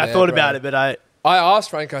Frankie on there. I thought about it, but I asked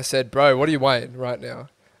Frank, I said, "Bro, what are you weighing right now?"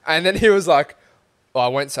 And then he was like, Well, I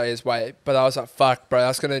won't say his weight, but I was like, fuck, bro,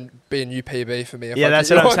 that's going to be a new PB for me. If Yeah, that's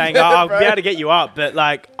what I'm saying. I'll be able to get you up, but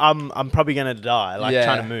like, I'm probably going to die, like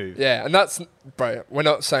trying to move. Yeah, and that's, bro, we're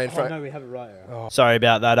not saying... Oh, no, we have it right here. Oh. Sorry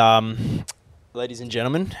about that, ladies and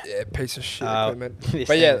gentlemen. Yeah, piece of shit equipment.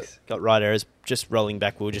 But yeah. Got right errors. Just rolling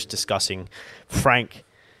back, we were just discussing Frank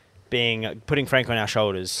putting Frank on our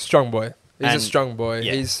shoulders. Strong boy. He's a strong boy.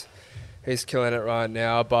 Yeah. He's killing it right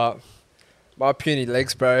now, but my puny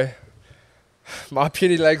legs, bro. My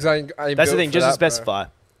puny legs ain't That's the thing, just to specify.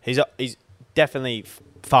 He's definitely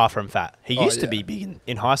far from fat. He used to be big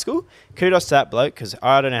in high school. Kudos to that bloke, because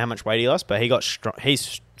I don't know how much weight he lost, but he got strong.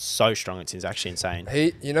 He's so strong, it's actually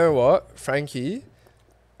insane. You know what? Frankie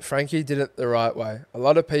did it the right way. A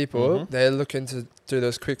lot of people, they're looking to do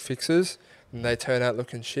those quick fixes, and they turn out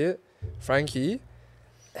looking shit. Frankie,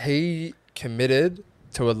 he committed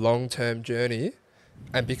to a long-term journey,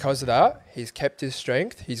 and because of that, he's kept his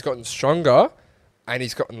strength, he's gotten stronger, and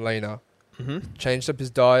he's gotten leaner. Changed up his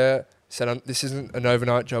diet, said, this isn't an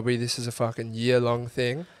overnight jobby, this is a fucking year-long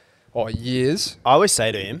thing, or years. I always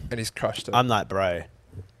say to him, and he's crushed it. I'm like, bro,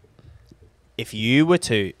 if you were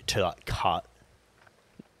to like cut,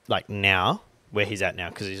 like now, where he's at now,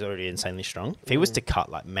 because he's already insanely strong, if he was to cut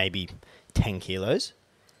like maybe 10 kilos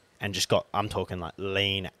and just I'm talking like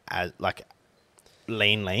lean.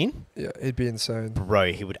 Yeah, he'd be insane.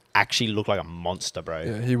 Bro, he would actually look like a monster, bro.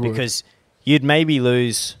 Yeah, he would. Because you'd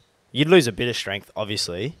lose a bit of strength,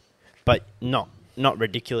 obviously, but not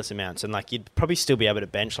ridiculous amounts. And like, you'd probably still be able to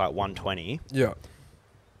bench like 120. Yeah.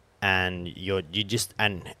 And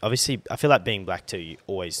and obviously, I feel like being black too, you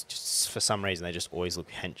always, just for some reason, they just always look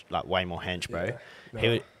like way more hench, bro. Yeah,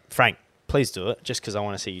 no. Frank, please do it, just because I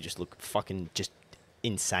want to see you just look fucking just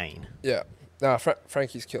insane. Yeah. Nah,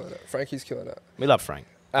 Frankie's killing it. Frankie's killing it. We love Frank.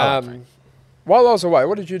 Love Frank. While I was away,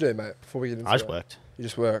 what did you do, mate, before we get into I just worked. You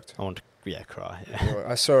just worked? I want to, cry. Yeah.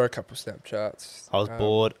 I saw a couple Snapchats. I was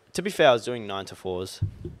bored. To be fair, I was doing 9 to 4s.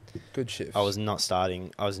 Good shift. I was not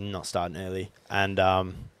starting early. And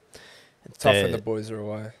tough when the boys are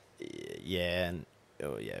away. Yeah, and I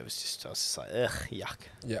was just like, ugh, yuck.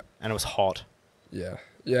 Yeah. And it was hot. Yeah.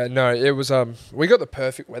 Yeah, no, it was, we got the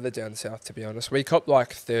perfect weather down south, to be honest. We copped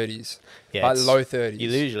like 30s, like low 30s. You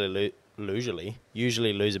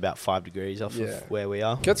usually lose about 5 degrees off of where we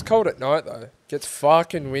are. Gets cold at night, though. Gets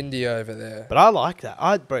fucking windy over there. But I like that.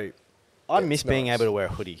 I miss being able to wear a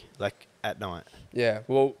hoodie, like, at night. Yeah,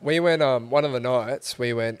 well, we went, one of the nights,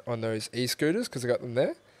 we went on those e-scooters, because I got them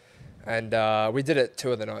there. And we did it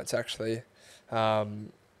 2 of the nights, actually.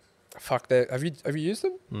 Have you used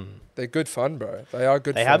them? They're good fun, bro. They are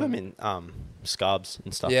good fun. They have them in Scarbs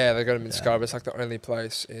and stuff. Yeah, they got them in Scarbs. It's like the only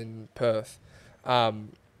place in Perth. But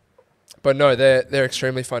no, they're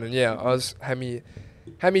extremely fun. And yeah, I was had me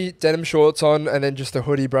denim shorts on and then just a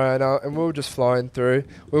hoodie, bro, and we were just flying through.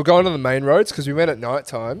 We were going on the main roads because we went at night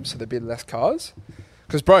time, so there'd be less cars.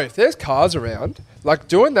 Because, bro, if there's cars around, like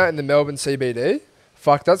doing that in the Melbourne CBD,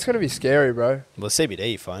 fuck, that's going to be scary, bro. Well,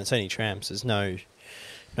 CBD, fine. It's only trams. There's no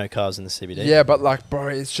cars in the CBD. Yeah, but like, bro,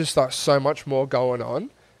 it's just like so much more going on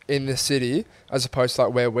in the city as opposed to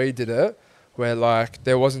like where we did it, where like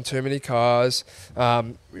there wasn't too many cars.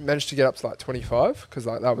 We managed to get up to like 25 because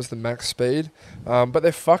like that was the max speed. But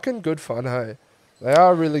they're fucking good fun, hey. They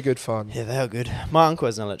are really good fun. Yeah, they are good. My uncle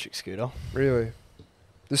has an electric scooter. Really?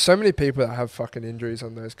 There's so many people that have fucking injuries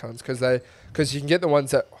on those cunts because you can get the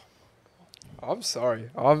ones that. I'm sorry.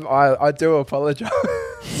 I do apologize.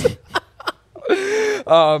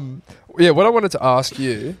 Yeah, what I wanted to ask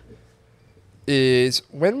you is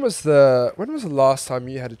when was the last time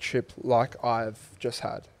you had a trip like I've just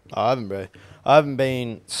had? I haven't, bro. I haven't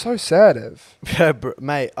been. So sad, Ev. Yeah, bro,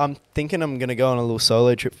 mate. I'm thinking I'm gonna go on a little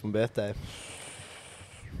solo trip for my birthday.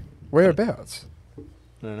 Whereabouts? I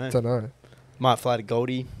don't know. Don't know. Might fly to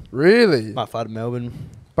Goldie. Really? Might fly to Melbourne.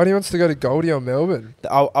 Buddy wants to go to Goldie or Melbourne.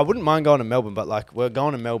 I wouldn't mind going to Melbourne, but like we're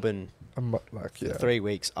going to Melbourne. 3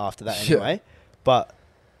 weeks after that anyway. Yeah. But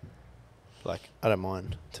like I don't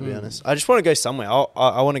mind, to be honest. I just want to go somewhere.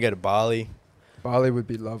 I want to go to Bali. Bali would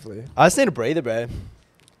be lovely. I just need a breather, bro.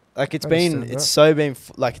 Like it's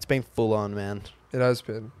been full on, man. It has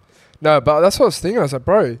been. No, but that's what I was thinking. I was like,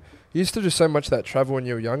 bro, you used to do so much of that travel when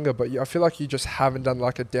you were younger, but I feel like you just haven't done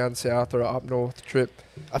like a down south or an up north trip.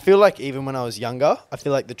 I feel like even when I was younger, I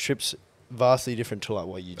feel like the trip's vastly different to like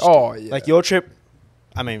what you just do. Yeah. Like your trip,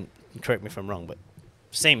 I mean, correct me if I'm wrong, but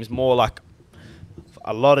seems more like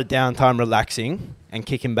a lot of downtime relaxing and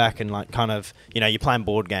kicking back and like kind of, you're playing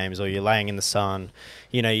board games or you're laying in the sun,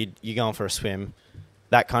 you're going for a swim,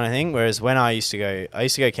 that kind of thing. Whereas when I used to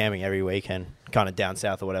go camping every weekend, kind of down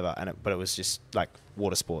south or whatever, but it was just like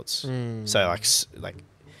water sports. So like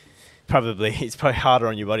probably it's probably harder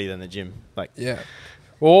on your body than the gym. Like, yeah.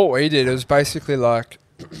 Well, what we did was basically like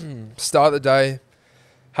start the day,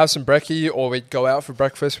 have some brekkie, or we'd go out for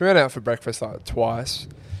breakfast. We went out for breakfast like twice.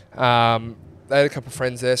 They had a couple of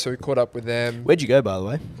friends there, so we caught up with them. Where'd you go, by the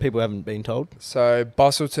way? People haven't been told. So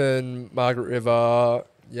Bustleton, Margaret River,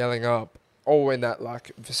 Yelling Up, all in that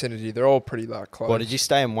like vicinity. They're all pretty like close. What, did you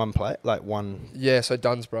stay in one place? Like one? Yeah, so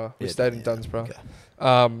Dunsborough. We stayed in Dunsborough.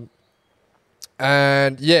 Okay.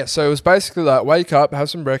 And yeah, so it was basically like wake up, have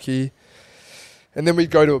some brekkie, and then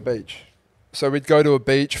we'd go to a beach. So we'd go to a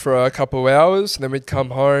beach for a couple of hours, and then we'd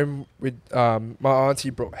come home. My auntie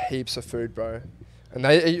brought heaps of food, bro. And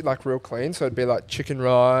they eat like real clean. So it'd be like chicken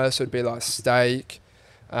rice, it'd be like steak,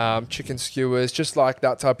 chicken skewers, just like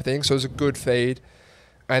that type of thing. So it was a good feed.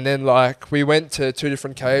 And then like we went to 2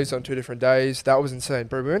 different caves on 2 different days. That was insane,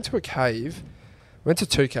 bro. We went to a cave. We went to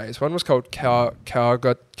 2 caves. One was called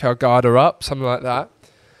Calgarda Up, something like that.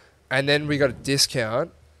 And then we got a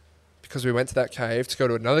discount because we went to that cave to go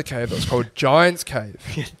to another cave that was called Giant's Cave.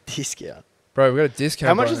 Discount. Bro, we got a discount.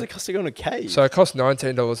 How much does it cost to go in a cave? So it cost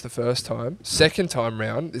 $19 the first time. Second time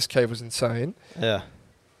round, this cave was insane. Yeah.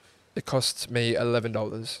 It cost me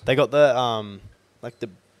 $11. They got the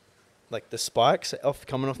the spikes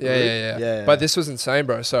coming off the roof. Yeah. But this was insane,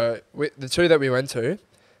 bro. So the 2 that we went to,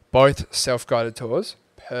 both self-guided tours.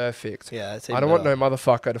 Perfect. Yeah, it's I don't want no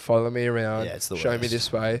motherfucker to follow me around, show me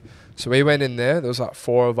this way. So we went in there. There was like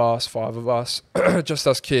 4 of us, 5 of us, just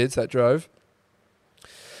us kids that drove.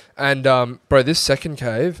 And, bro, this second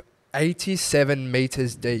cave, 87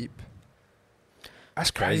 meters deep.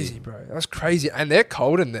 That's crazy, bro. That's crazy. And they're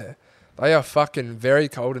cold in there. They are fucking very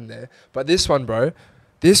cold in there. But this one, bro,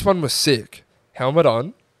 this one was sick. Helmet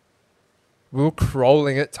on. We were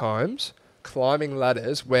crawling at times, climbing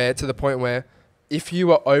ladders to the point where if you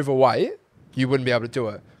were overweight, you wouldn't be able to do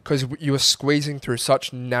it because you were squeezing through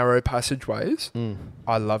such narrow passageways.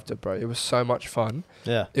 I loved it, bro. It was so much fun.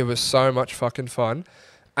 Yeah. It was so much fucking fun.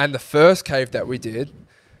 And the first cave that we did,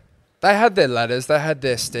 they had their ladders, they had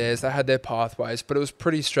their stairs, they had their pathways, but it was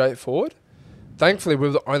pretty straightforward. Thankfully, we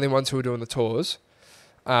were the only ones who were doing the tours.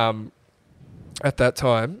 At that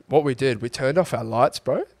time, what we did, we turned off our lights,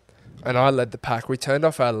 bro. And I led the pack. We turned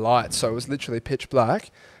off our lights, so it was literally pitch black.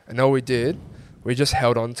 And all we did, we just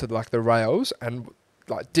held on to like the rails and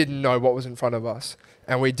like didn't know what was in front of us.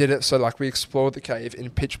 And we did it so like we explored the cave in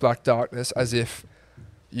pitch black darkness as if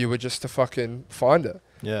you were just to fucking find it.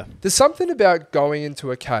 Yeah. There's something about going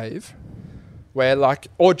into a cave where like,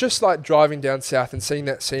 or just like driving down south and seeing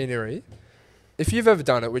that scenery. If you've ever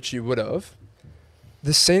done it, which you would have,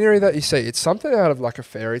 the scenery that you see, it's something out of like a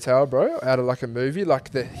fairy tale, bro, out of like a movie,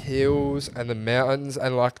 like the hills and the mountains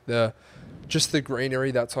and like just the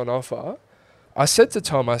greenery that's on offer. I said to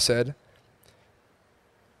Tom,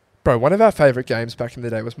 bro, one of our favorite games back in the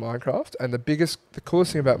day was Minecraft. And the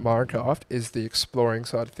coolest thing about Minecraft is the exploring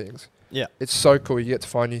side of things. Yeah. It's so cool. You get to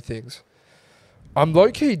find new things. I'm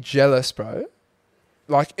low-key jealous, bro.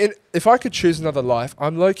 Like, if I could choose another life,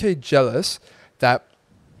 I'm low-key jealous that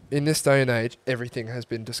in this day and age, everything has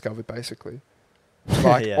been discovered, basically.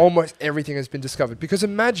 Like, almost everything has been discovered. Because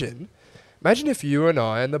imagine if you and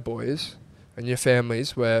I and the boys and your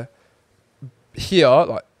families were here,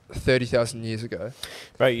 like, 30,000 years ago.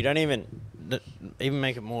 Bro, you don't even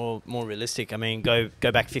make it more realistic. I mean, go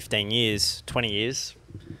back 15 years, 20 years.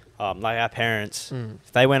 Like our parents,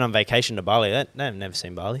 if they went on vacation to Bali, they've never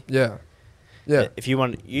seen Bali. Yeah. If you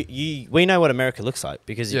want, we know what America looks like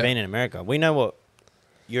because you've been in America. We know what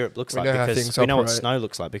Europe looks like because we know what snow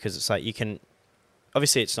looks like because it's like you can.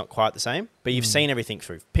 Obviously, it's not quite the same, but you've seen everything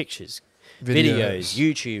through pictures, videos,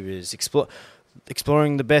 YouTubers,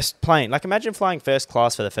 exploring the best plane. Like imagine flying first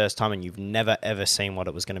class for the first time and you've never ever seen what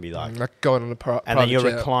it was going to be like. Like going on a private and then you're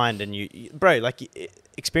reclined and bro, like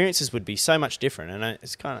experiences would be so much different. And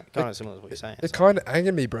it's kind of similar to what you're saying. It kind of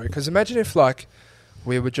angered me, bro, because imagine if like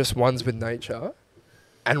we were just ones with nature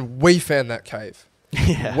and we found that cave.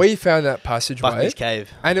 Yeah. We found that passageway. Buckley's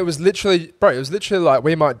cave. And it was literally, bro, like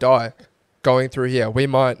we might die going through here. We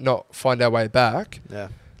might not find our way back. Yeah.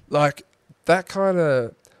 Like that kind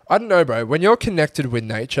of, I don't know, bro. When you're connected with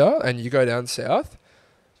nature and you go down south,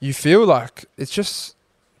 you feel like it's just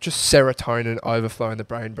serotonin overflowing the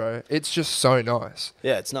brain, bro. It's just so nice.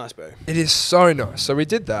 Yeah, it's nice, bro. It is so nice. So we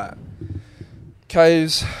did that.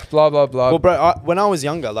 Caves, blah, blah, blah. Well, bro, when I was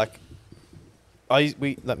younger, like,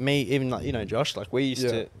 Josh, like, we used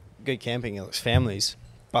to go camping as families,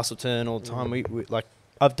 Bustleton all the time. We like,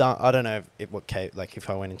 I don't know what cave, like, if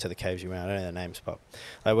I went into the caves you went, I don't know their names, but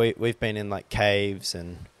like, we've been in, like, caves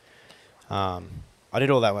and, I did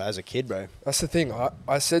all that as a kid, bro. That's the thing.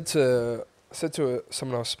 I said to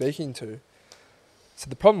someone I was speaking to, So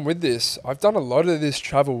the problem with this, I've done a lot of this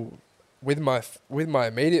travel with my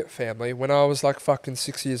immediate family when I was like fucking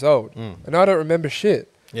 6 years old, and I don't remember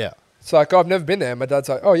shit. Yeah. It's like, I've never been there. My dad's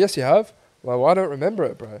like, oh yes you have. Well, I don't remember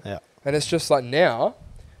it, bro. Yeah. And it's just like now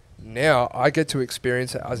I get to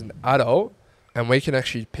experience it as an adult, and we can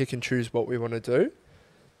actually pick and choose what we want to do.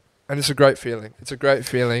 And it's a great feeling.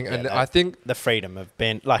 Yeah, and I think the freedom of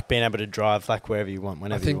being able to drive like wherever you want,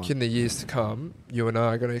 whenever you want. I think in the years to come, you and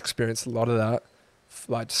I are going to experience a lot of that,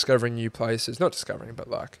 like discovering new places. Not discovering, but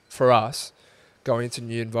like for us, going into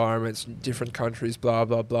new environments, different countries, blah,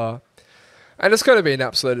 blah, blah. And it's going to be an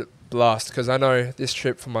absolute blast, because I know this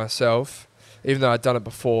trip for myself, even though I'd done it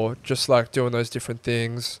before, just like doing those different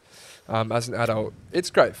things as an adult, it's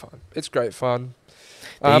great fun.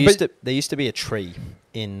 There used to be a tree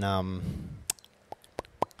in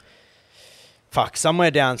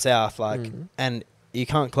somewhere down south, and you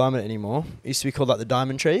can't climb it anymore. It used to be called like the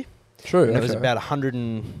diamond tree. True. And it was about 100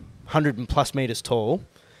 and plus meters tall.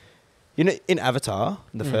 You know, in Avatar,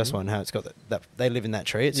 the first one, how it's got that they live in that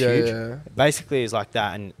tree. It's huge. Yeah. Basically, it's like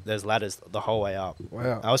that, and there's ladders the whole way up.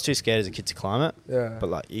 Wow. I was too scared as a kid to climb it. Yeah. But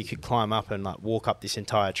like, you could climb up and like walk up this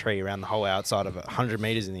entire tree around the whole outside of it, 100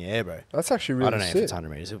 meters in the air, bro. That's actually really sick. I don't know if it's 100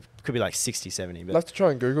 meters. It could be like 60, 70. But I'll have to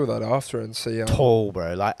try and Google that after and see. Tall,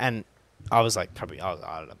 bro. Like, and I was like I don't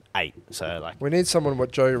know, 8. So like, we need someone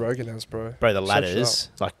what Joe Rogan has, bro. Bro, the ladders,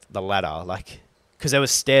 like the ladder, like. Because there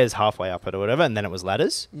was stairs halfway up it or whatever, and then it was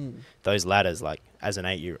ladders. Those ladders, like, as an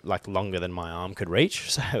 8-year, like, longer than my arm could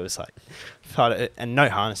reach. So it was like, and no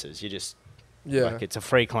harnesses. You just, like, it's a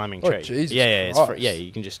free climbing tree. Jesus it's free. Yeah,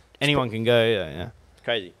 you can just, anyone can go. Yeah. It's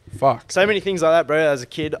crazy. Fuck. So many things like that, bro. As a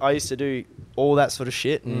kid, I used to do all that sort of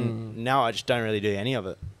shit, and now I just don't really do any of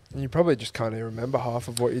it. And you probably just can't even remember half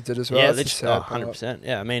of what you did as well. Yeah, literally, 100%.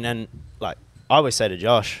 Yeah, I mean, and, like, I always say to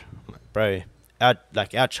Josh, bro,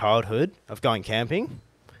 our childhood of going camping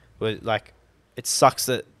was like, it sucks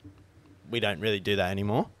that we don't really do that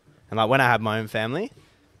anymore. And like, when I have my own family,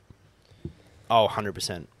 I'll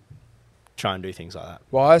 100% try and do things like that.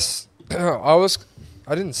 Well,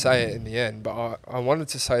 I didn't say it in the end, but I wanted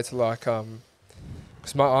to say to like,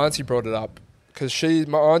 because my auntie brought it up, because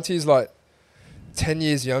my auntie's like 10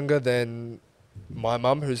 years younger than my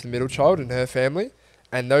mum, who's the middle child in her family,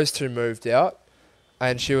 and those two moved out.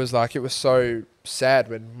 And she was like, it was so sad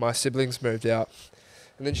when my siblings moved out.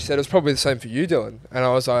 And then she said, it was probably the same for you, Dylan. And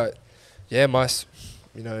I was like, yeah, my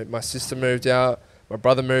sister moved out, my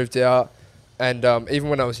brother moved out. And even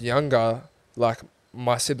when I was younger, like,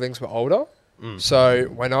 my siblings were older. So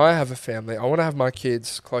when I have a family, I want to have my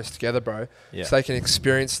kids close together, bro. Yeah. So they can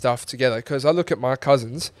experience stuff together. Because I look at my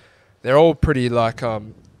cousins, they're all pretty like,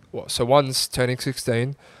 so one's turning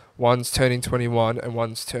 16, one's turning 21, and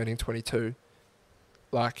one's turning 22.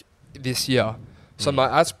 Like this year. So I'm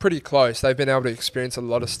like, that's pretty close. They've been able to experience a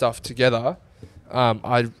lot of stuff together.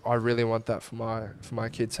 I really want that for my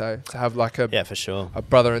kids, hey? To have like for sure, a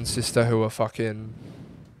brother and sister who are fucking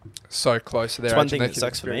so close to their age. It's one thing that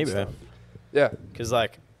sucks for me, bro. Yeah. Because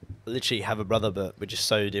like, literally have a brother, but we're just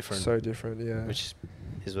so different. So different, yeah. Which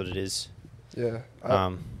is what it is. Yeah.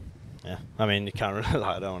 Yeah. I mean, you can't really,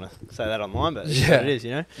 like, I don't want to say that online, but it's what it is,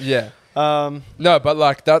 you know? Yeah. No, but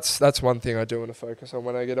like that's one thing I do want to focus on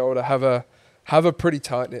when I get older. Have a pretty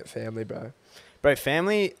tight knit family, bro. Bro,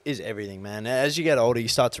 family is everything, man. As you get older, you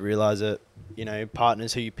start to realize it. You know,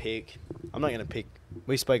 partners who you pick. I'm not going to pick.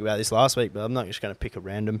 We spoke about this last week, but I'm not just going to pick a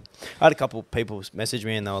random. I had a couple of people message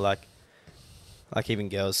me, and they were like even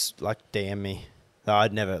girls like DM me.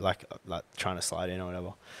 I'd never like trying to slide in or whatever.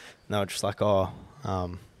 And they were just like,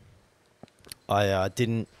 I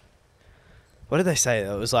didn't. What did they say?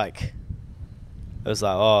 It was like,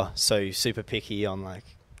 oh, so you're super picky on like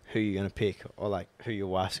who you're going to pick or like who your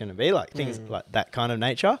wife's going to be, like things like that kind of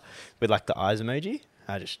nature with like the eyes emoji.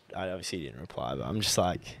 I obviously didn't reply, but I'm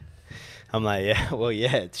like, yeah, well,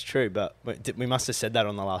 yeah, it's true. But we must have said that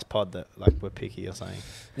on the last pod that like we're picky or something.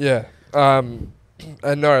 Yeah. And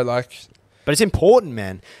no, like. But it's important,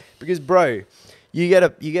 man, because bro, you get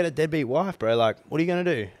a deadbeat wife, bro. Like, what are you going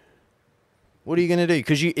to do? What are you going to do?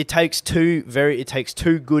 Because it takes two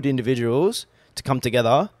good individuals to come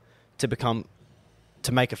together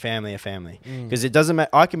to make a family. Because it doesn't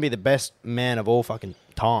matter. I can be the best man of all fucking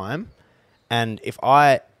time, and if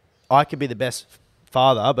I could be the best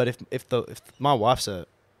father, but if my wife's a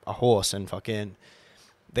horse and fucking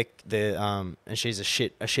and she's a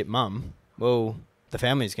shit mum, well, the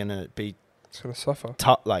family's gonna be. It's gonna suffer.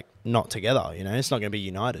 Like not together, you know. It's not gonna be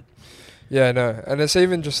united. Yeah, no, and it's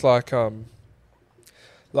even just like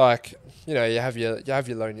you know, you have your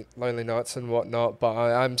lonely nights and whatnot, but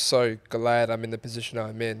I'm so glad I'm in the position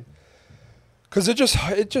I'm in, Because it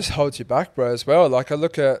just holds you back, bro, as well. Like I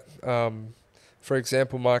look at, for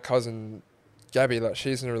example, my cousin Gabby, like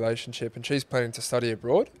she's in a relationship and she's planning to study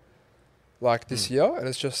abroad, like this year, and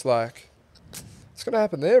it's just like, it's gonna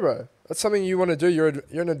happen there, bro. That's something you want to do. You're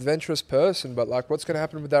an adventurous person, but like, what's gonna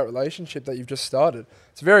happen with that relationship that you've just started?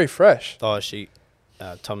 It's very fresh. Oh,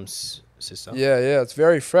 Tom's sister. Yeah, it's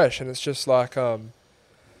very fresh, and it's just like,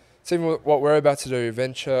 it's even what we're about to do,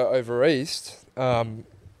 venture over east.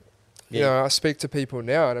 You know, I speak to people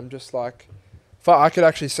now, and I'm just like, if I could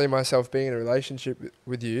actually see myself being in a relationship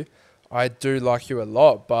with you. I do like you a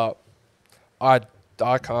lot, but I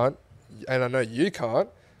can't, and I know you can't,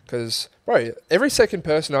 because, bro, every second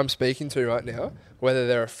person I'm speaking to right now, whether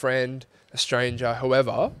they're a friend, a stranger,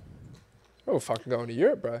 whoever, we're all fucking going to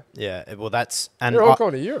Europe, bro. Yeah, well, that's... and we're all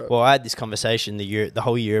going to Europe. Well, I had this conversation, the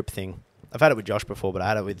whole Europe thing. I've had it with Josh before, but I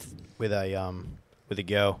had it with a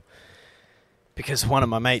girl, because one of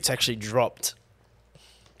my mates actually dropped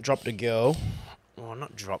a girl. Well,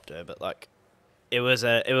 not dropped her, but like... It was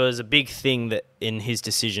a big thing that in his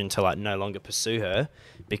decision to like no longer pursue her,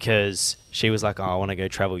 because she was like, oh, I want to go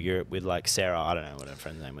travel Europe with like Sarah. I don't know what her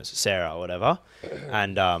friend's name was, Sarah or whatever,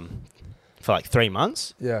 and for like 3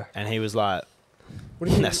 months. Yeah. And he was like, what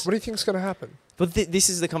do you think's gonna happen? But this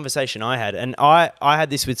is the conversation I had, and I had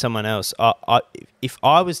this with someone else. If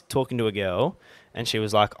I was talking to a girl and she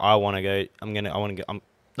was like, I want to go. I want to go.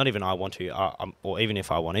 Not even I want to, or even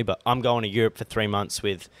if I want to, but I'm going to Europe for 3 months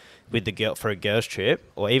with the girl for a girls' trip,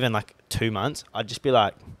 or even like 2 months. I'd just be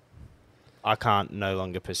like, I can't no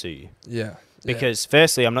longer pursue you. Yeah. Because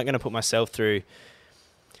firstly, I'm not going to put myself through.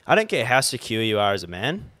 I don't care how secure you are as a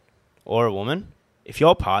man or a woman. If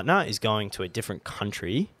your partner is going to a different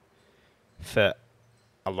country for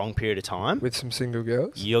a long period of time with some single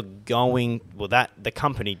girls, you're going. Well, the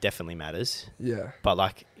company definitely matters. Yeah. But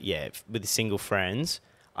like, yeah, with single friends,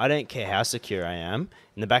 I don't care how secure I am.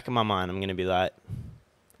 In the back of my mind, I'm going to be like,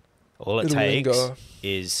 all it takes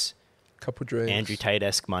is a couple drinks, Andrew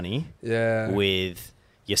Tate-esque money, yeah, with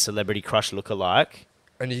your celebrity crush lookalike,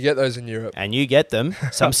 and you get those in Europe, and you get them.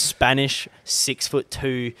 Some Spanish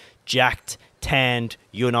 6'2", jacked, tanned,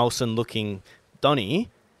 Ewan Olsen looking Donny,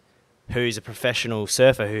 who's a professional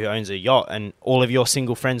surfer who owns a yacht, and all of your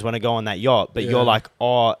single friends want to go on that yacht, but you're like,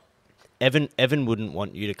 oh, Evan wouldn't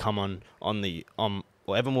want you to come on the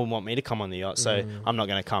or Evan wouldn't want me to come on the yacht, so I'm not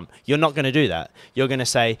going to come. You're not going to do that. You're going to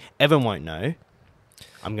say, Evan won't know.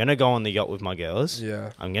 I'm going to go on the yacht with my girls.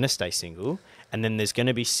 Yeah. I'm going to stay single. And then there's going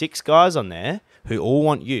to be 6 guys on there who all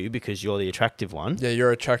want you because you're the attractive one. Yeah, you're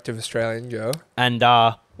an attractive Australian girl. And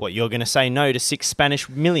you're going to say no to 6 Spanish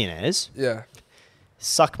millionaires? Yeah.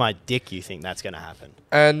 Suck my dick, you think that's going to happen.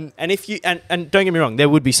 And if you and don't get me wrong, there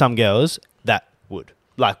would be some girls that would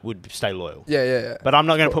stay loyal. Yeah. But I'm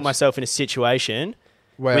not going to put myself in a situation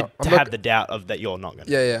to have the doubt of that you're not going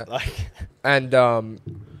to. Yeah. Like, and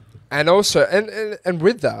also and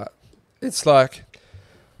with that, it's like,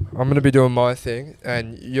 I'm going to be doing my thing,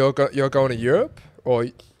 and you're going to Europe, or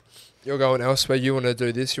you're going elsewhere. You want to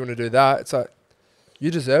do this, you want to do that. It's like,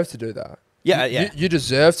 you deserve to do that. Yeah. You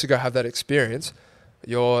deserve to go have that experience.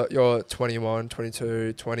 You're 21,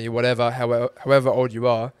 22, 20, whatever, however old you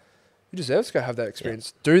are. You deserve to go have that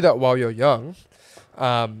experience. Yeah. Do that while you're young.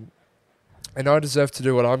 And I deserve to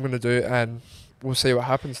do what I'm going to do, and we'll see what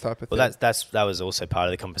happens type of thing. Well, that was also part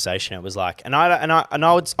of the conversation. It was like,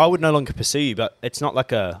 I would no longer pursue you, but it's not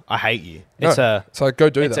like I hate you. It's like, go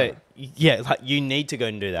do that. Like you need to go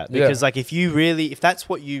and do that, because like if that's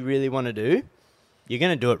what you really want to do, you're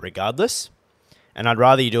going to do it regardless. And I'd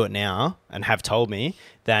rather you do it now and have told me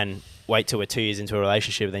than wait till we're 2 years into a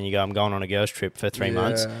relationship, then you go, I'm going on a girls' trip for 3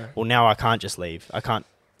 months. Well, now I can't just leave. I can't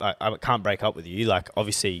break up with you. Like,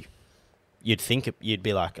 obviously, you'd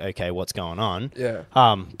be like, okay, what's going on? Yeah.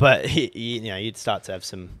 But you'd start to have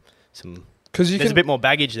some. There's a bit more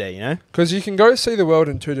baggage there, you know. Because you can go see the world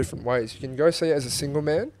in 2 different ways. You can go see it as a single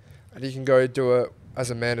man, and you can go do it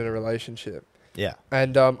as a man in a relationship. Yeah.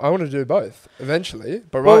 And I want to do both eventually,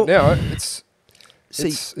 but right now it's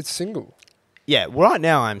single. Yeah, right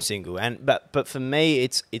now I'm single, but for me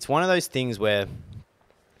it's one of those things where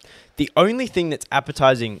the only thing that's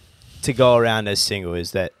appetizing to go around as single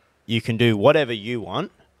is that you can do whatever you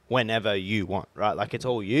want whenever you want, right? Like, it's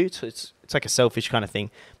all you. It's like a selfish kind of thing.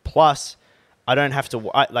 Plus, I don't have to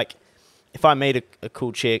like, if I meet a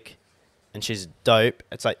cool chick and she's dope,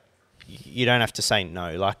 it's like you don't have to say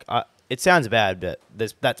no. Like, it sounds bad, but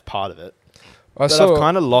that's part of it. I've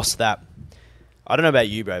kind of lost that. I don't know about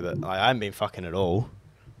you, bro, but I haven't been fucking at all.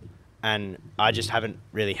 And I just haven't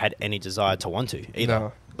really had any desire to want to either.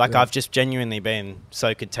 No, I've just genuinely been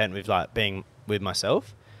so content with like being with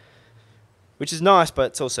myself, which is nice, but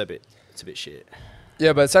it's also a bit it's a bit shit.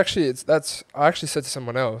 Yeah, but I actually said to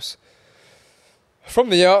someone else, from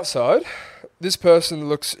the outside, this person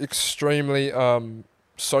looks extremely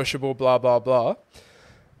sociable, blah, blah, blah.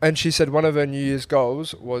 And she said one of her New Year's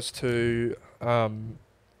goals was to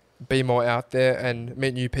be more out there and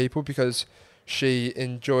meet new people because she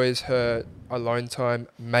enjoys her alone time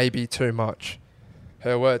maybe too much.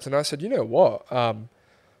 Her words. And I said, you know what?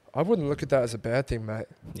 I wouldn't look at that as a bad thing, mate.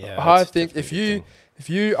 Yeah, I think if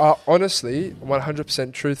you are honestly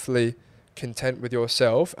 100% truthfully content with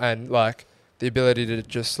yourself and like the ability to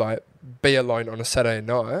just like be alone on a Saturday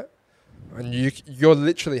night and you're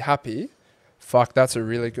literally happy, fuck, that's a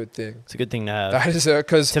really good thing. It's a good thing to have. That is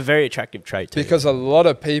it's a very attractive trait too. Because a lot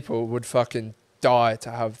of people would fucking die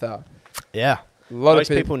to have that. Yeah. Most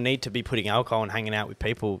people need to be putting alcohol and hanging out with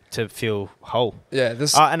people to feel whole. Yeah.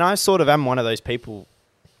 And I sort of am one of those people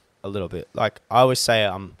a little bit. Like I always say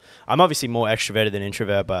I'm obviously more extroverted than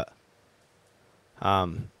introvert, but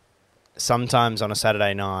sometimes on a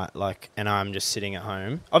Saturday night, and I'm just sitting at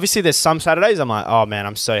home. Obviously there's some Saturdays I'm like, oh man,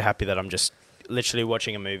 I'm so happy that I'm just literally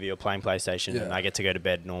watching a movie or playing PlayStation and I get to go to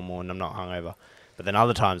bed normal and I'm not hungover. But then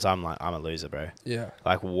other times I'm like, I'm a loser, bro. Yeah.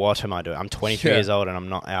 Like, what am I doing? I'm 23 years old and I'm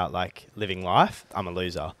not out, living life. I'm a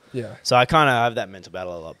loser. Yeah. So I kind of have that mental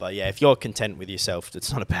battle a lot. But, yeah, if you're content with yourself,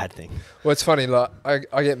 it's not a bad thing. Well, it's funny. Like,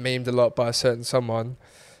 I get memed a lot by a certain someone,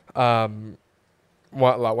 one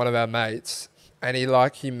of our mates, and he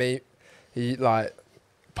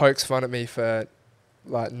pokes fun at me for,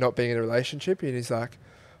 not being in a relationship. And he's like,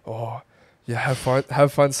 oh, yeah,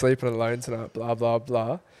 have fun sleeping alone tonight, blah, blah,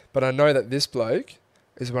 blah. But I know that this bloke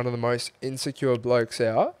is one of the most insecure blokes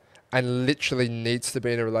out and literally needs to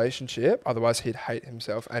be in a relationship. Otherwise, he'd hate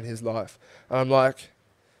himself and his life. And I'm like,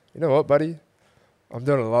 you know what, buddy? I'm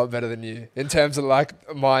doing a lot better than you in terms of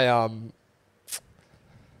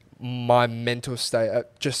my mental state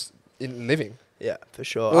just in living. Yeah, for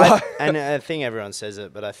sure. And I think everyone says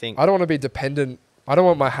it, but I think I don't want to be dependent. I don't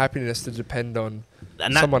want my happiness to depend on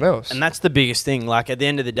someone else. And that's the biggest thing. Like at the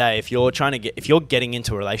end of the day, if you're getting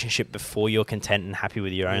into a relationship before you're content and happy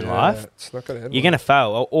with your own life, it's not gonna end you're going to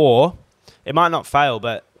fail. Or it might not fail,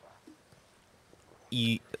 but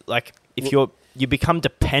you become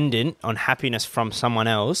dependent on happiness from someone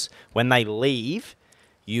else. When they leave,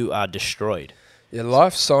 you are destroyed. Yeah,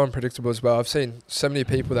 life's so unpredictable as well. I've seen so many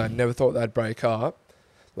people that never thought they'd break up,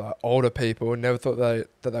 like older people, never thought that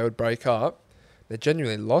they would break up. They're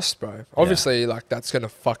genuinely lost, bro. Obviously, that's going to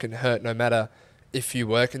fucking hurt no matter if you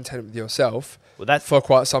were content with yourself for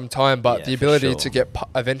quite some time. But the ability to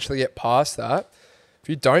eventually get past that, if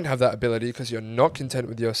you don't have that ability because you're not content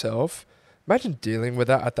with yourself, imagine dealing with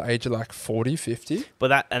that at the age of 40, 50.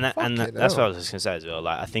 But that's what I was just going to say as well.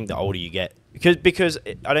 I think the older you get, because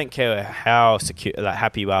I don't care how secure,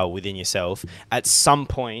 happy you are within yourself, at some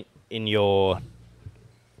point in your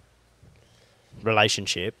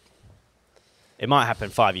relationship, it might happen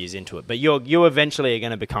 5 years into it, but you eventually are going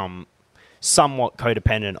to become somewhat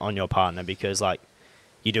codependent on your partner because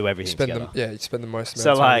you do everything together. You spend the most amount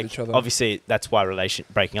of time with each other. Obviously that's why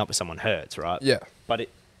breaking up with someone hurts, right? Yeah. But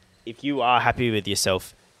if you are happy with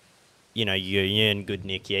yourself, you're in good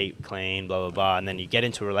nick, you eat clean, blah, blah, blah, and then you get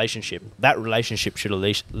into a relationship, that relationship should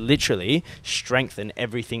literally strengthen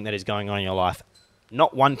everything that is going on in your life.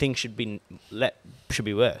 Not one thing should be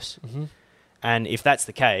worse. Mm-hmm. And if that's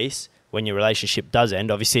the case, when your relationship does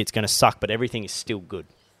end, obviously it's going to suck, but everything is still good.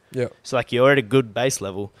 Yeah. So you're at a good base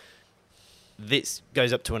level. This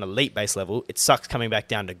goes up to an elite base level. It sucks coming back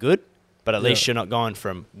down to good, but at least you're not going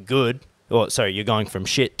from you're going from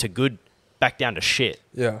shit to good back down to shit.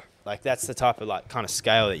 Yeah. That's the type of kind of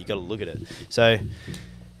scale that you got to look at it. So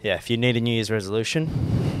yeah, if you need a New Year's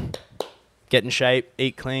resolution, get in shape,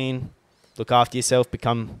 eat clean, look after yourself,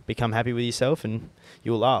 become happy with yourself, and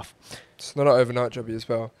you'll laugh. It's not an overnight job as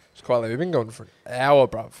well. It's quite late. We've been going for an hour,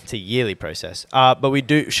 bruv. It's a yearly process. But we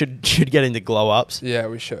should get into glow ups. Yeah,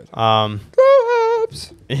 we should. Glow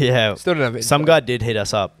ups. Yeah. Still don't have it. Some guy did hit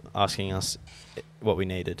us up asking us what we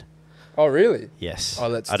needed. Oh, really? Yes.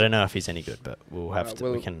 I don't know if he's any good, but we'll have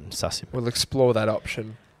to. We can suss him. We'll explore that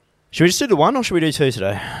option. Should we just do the one, or should we do two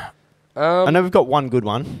today? I know we've got one good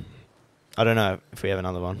one. I don't know if we have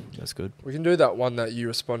another one. That's good. We can do that one that you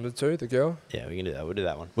responded to, the girl. Yeah, we can do that. We'll do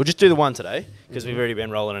that one. We'll just do the one today because we've already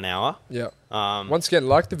been rolling an hour. Yeah. Once again,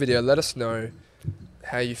 like the video. Let us know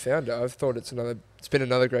how you found it. I've thought it's been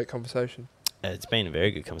another great conversation. It's been a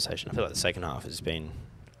very good conversation. I feel like the second half has been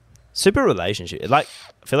super relationship. I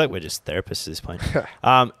feel like we're just therapists at this point.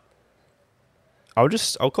 I'll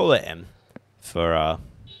call it M for.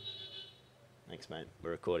 Thanks, mate.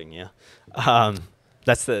 We're recording, yeah.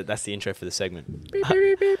 That's the intro for the segment. Beep,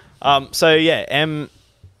 beep, beep, beep. So yeah, M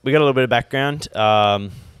we got a little bit of background.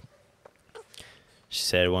 She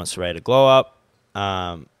said wants Ray to glow up.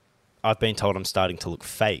 I've been told I'm starting to look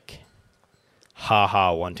fake. Ha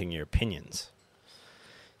ha, wanting your opinions.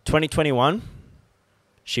 2021,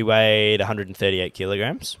 she weighed 138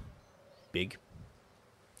 kilograms. Big.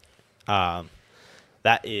 That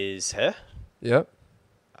is her. Yep.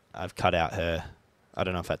 I've cut out her. I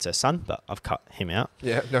don't know if that's her son, but I've cut him out.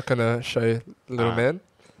 Yeah, not going to show you little man.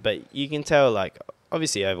 But you can tell, like,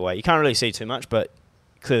 obviously overweight. You can't really see too much, but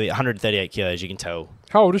clearly 138 kilos, you can tell.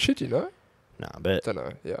 How old is she, do you know? No, but don't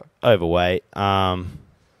know, yeah. Overweight. I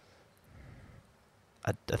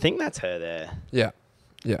think that's her there. Yeah.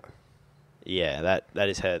 Yeah, that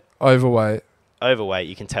is her. Overweight,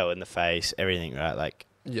 you can tell in the face, everything, right? Like,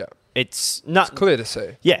 yeah. It's not... It's clear to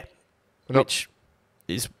see. Yeah. Which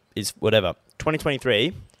is whatever.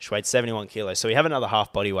 2023, she weighed 71 kilos. So we have another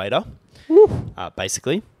half body weighter,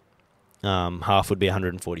 basically. Half would be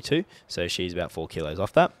 142. So she's about 4 kilos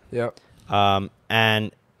off that. Yeah.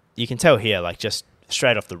 And you can tell here, like, just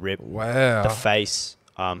straight off the rip. Wow. The face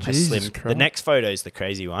has slimmed. The next photo is the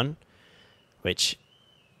crazy one, which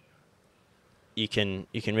you can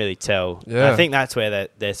really tell. Yeah. I think that's where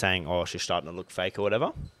they're saying, oh, she's starting to look fake or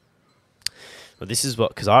whatever. But this is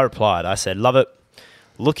because I replied. I said, love it.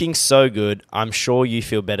 Looking so good. I'm sure you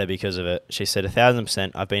feel better because of it. She said,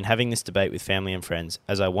 1,000%. I've been having this debate with family and friends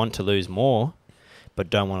as I want to lose more, but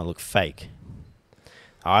don't want to look fake.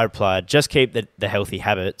 I replied, just keep the healthy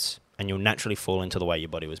habits and you'll naturally fall into the way your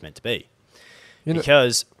body was meant to be.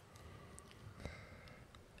 Because,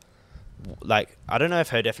 like, I don't know if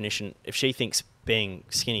her definition, if she thinks being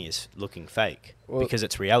skinny is looking fake, because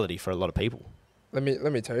it's reality for a lot of people. Let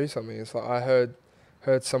me tell you something. It's like I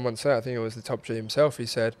heard someone say, I think it was the top G himself, he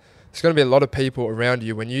said, there's going to be a lot of people around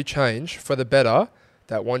you when you change for the better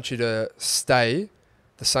that want you to stay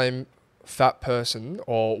the same fat person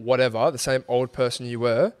or whatever, the same old person you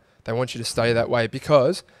were. They want you to stay that way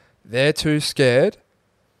because they're too scared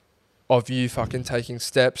of you fucking taking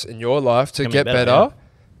steps in your life to get better. Yeah.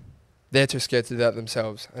 They're too scared to do that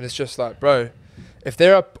themselves. And it's just like, bro, if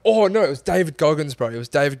there are... Oh, no, it was David Goggins, bro. It was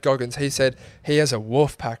David Goggins. He said he has a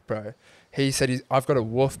wolf pack, bro. He said, I've got a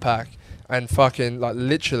wolf pack. And fucking, like,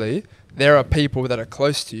 literally, there are people that are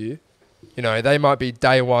close to you. You know, they might be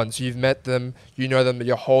day ones. You've met them. You know them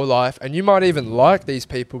your whole life. And you might even like these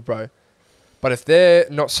people, bro. But if they're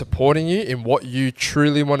not supporting you in what you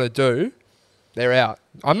truly want to do, they're out.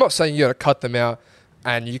 I'm not saying you got to cut them out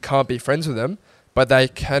and you can't be friends with them, but they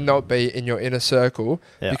cannot be in your inner circle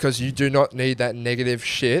because you do not need that negative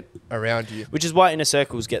shit around you. Which is why inner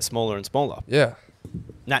circles get smaller and smaller. Yeah.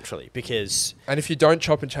 Naturally, because... And if you don't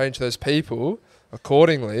chop and change those people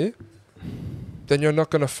accordingly, then you're not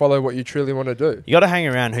going to follow what you truly want to do. You got to hang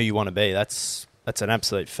around who you want to be. That's an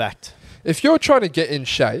absolute fact. If you're trying to get in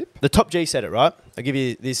shape... The top G said it, right? I'll give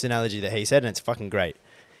you this analogy that he said, and it's fucking great.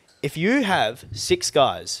 If you have 6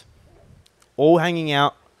 guys all hanging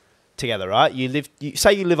out together, right?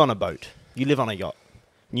 Say you live on a boat. You live on a yacht.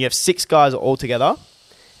 And you have 6 guys all together,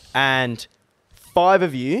 and 5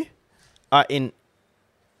 of you are in...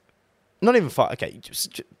 Not even 5. Okay,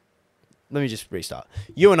 let me just restart.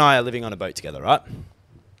 You and I are living on a boat together, right?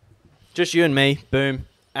 Just you and me, boom.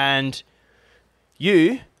 And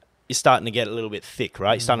you're starting to get a little bit thick,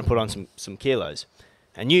 right? You're starting to put on some kilos.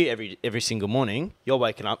 And you, every single morning, you're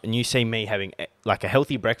waking up and you see me having like a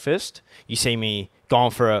healthy breakfast. You see me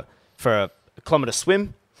going for a kilometre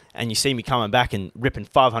swim, and you see me coming back and ripping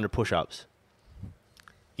 500 push-ups.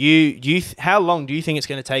 How long do you think it's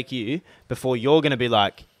going to take you before you're going to be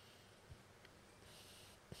like,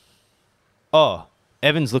 oh,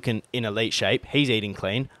 Evan's looking in elite shape. He's eating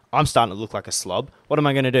clean. I'm starting to look like a slob. What am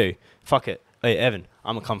I going to do? Fuck it. Hey, Evan,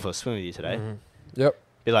 I'm going to come for a swim with you today. Mm-hmm. Yep.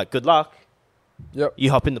 Be like, good luck. Yep.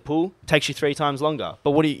 You hop in the pool, takes you 3 times longer.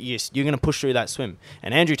 But what you're going to push through that swim.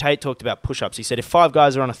 And Andrew Tate talked about push-ups. He said if 5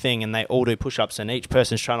 guys are on a thing and they all do push-ups and each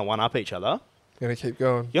person's trying to one-up each other, you're going to keep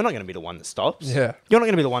going. You're not going to be the one that stops. Yeah. You're not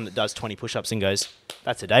going to be the one that does 20 push-ups and goes,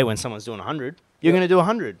 that's a day when someone's doing 100. You're going to do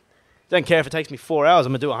 100. Don't care if it takes me 4 hours,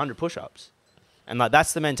 I'm going to do 100 push-ups. And like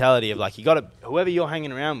that's the mentality of like you got to, whoever you're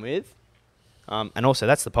hanging around with, and also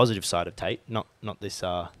that's the positive side of Tate, not this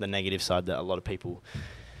the negative side that a lot of people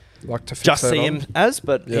like to just see him as,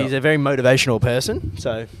 but he's a very motivational person,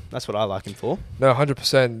 so that's what I like him for. No,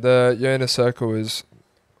 100%. Your inner circle is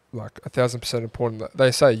like 1,000% important.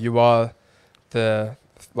 They say you are the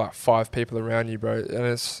like 5 people around you, bro, and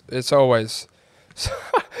it's always. Do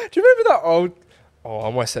you remember that old? Oh, I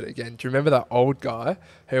almost said it again. Do you remember that old guy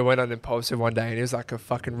who went on Impulsive one day and he was like a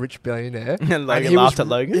fucking rich billionaire? And Logan laughed at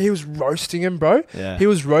Logan? He was roasting him, bro. Yeah. He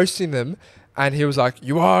was roasting them and he was like,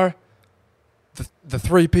 you are the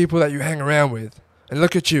 3 people that you hang around with, and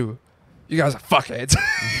look at you. You guys are fuckheads.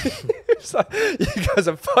 It's like, you guys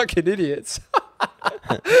are fucking idiots.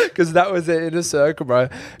 Because that was the inner circle, bro.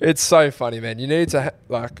 It's so funny, man. You need to,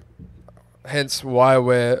 hence why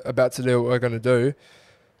we're about to do what we're going to do.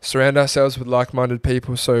 Surround ourselves with like-minded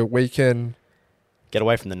people so we can... Get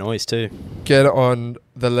away from the noise too. Get on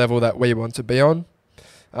the level that we want to be on.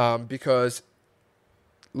 Because,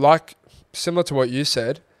 similar to what you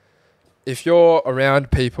said, if you're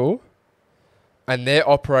around people and they're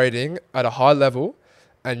operating at a high level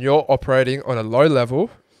and you're operating on a low level,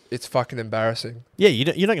 it's fucking embarrassing. Yeah,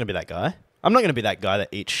 you're not going to be that guy. I'm not going to be that guy that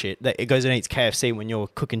eats shit, that goes and eats KFC when you're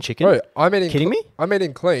cooking chicken. Bro, I'm eating kidding me? I'm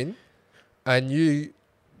eating clean, and you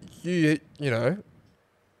know,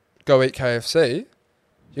 go eat KFC.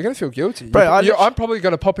 You're going to feel guilty. Bro, I'm probably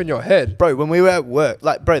going to pop in your head. Bro, when we were at work,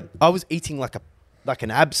 I was eating like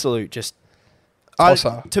an absolute just...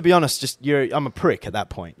 to be honest, I'm a prick at that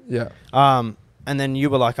point. Yeah. And then you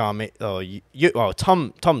were like,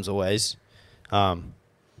 Tom's always...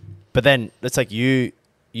 But then it's like you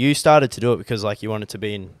started to do it because like you wanted to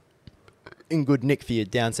be in good nick for your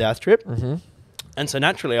down south trip. Mm-hmm. And so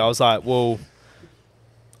naturally I was like, well,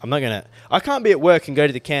 I can't be at work and go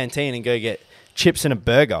to the canteen and go get chips and a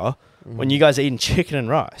burger when you guys are eating chicken and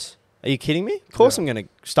rice. Are you kidding me? Of course I'm going to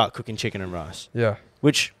start cooking chicken and rice. Yeah.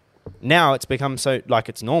 Which now it's become so like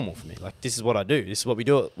it's normal for me. Like this is what I do. This is what we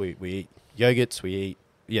do. We eat yogurts, we eat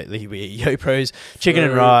Yo-Pros, chicken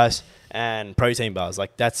and rice. And protein bars,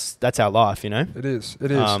 like that's our life, you know. It is,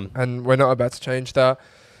 and we're not about to change that.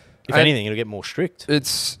 If anything, it'll get more strict.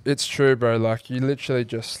 It's true, bro. Like you literally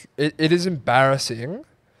just, it is embarrassing.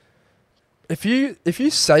 If you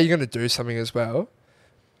say you're gonna do something as well,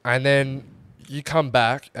 and then you come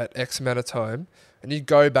back at X amount of time, and you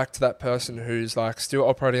go back to that person who's like still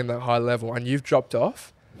operating at that high level, and you've dropped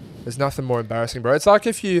off, there's nothing more embarrassing, bro. It's like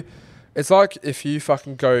if you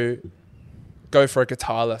fucking go for a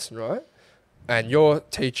guitar lesson, right? And your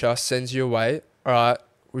teacher sends you away, all right,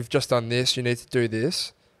 we've just done this, you need to do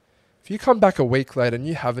this. If you come back a week later and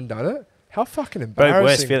you haven't done it, how fucking embarrassing, bro.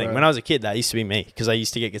 Worst feeling. Bro. When I was a kid, that used to be me because I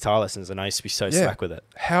used to get guitar lessons and I used to be so slack with it.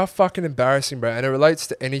 How fucking embarrassing, bro. And it relates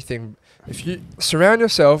to anything. If you surround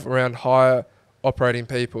yourself around higher operating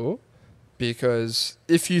people, because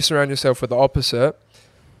if you surround yourself with the opposite,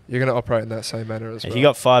 you're going to operate in that same manner as well. If you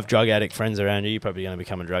got 5 drug addict friends around you, you're probably going to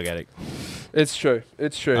become a drug addict. It's true.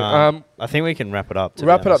 I think we can wrap it up.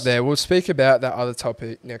 Wrap it up there. We'll speak about that other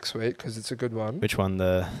topic next week because it's a good one. Which one?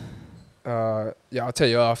 I'll tell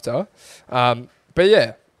you after. But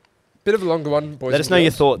yeah, bit of a longer one, boys. Let us know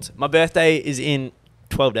your thoughts. My birthday is in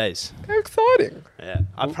 12 days. How exciting. Yeah.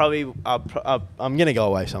 I'm going to go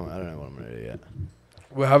away somewhere. I don't know what I'm going to do yet.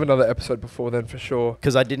 We'll have another episode before then for sure.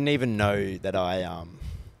 Because I didn't even know that I'm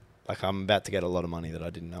about to get a lot of money that I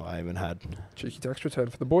didn't know I even had. Cheeky tax return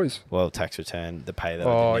for the boys. Well, tax return, the pay that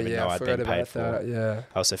I didn't even know I'd been paid for. That, yeah.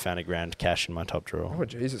 I also found $1,000 cash in my top drawer. Oh,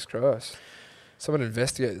 Jesus Christ. Someone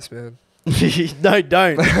investigate this, man. No,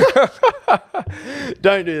 don't.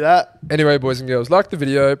 Don't do that. Anyway, boys and girls, like the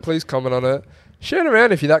video. Please comment on it. Share it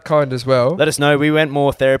around if you're that kind as well. Let us know. We went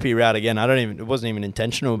more therapy route again. It wasn't even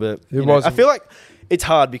intentional, but it was. I feel like it's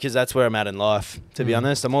hard because that's where I'm at in life, to be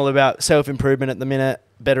honest. I'm all about self-improvement at the minute,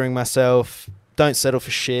 bettering myself. Don't settle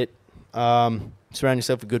for shit. Surround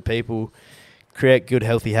yourself with good people. Create good,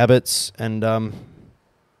 healthy habits, and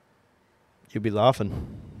you'll be laughing.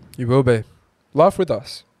 You will be. Laugh with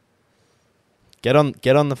us. Get on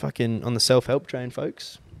the self-help train,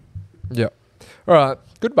 folks. Yeah. All right.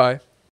 Goodbye.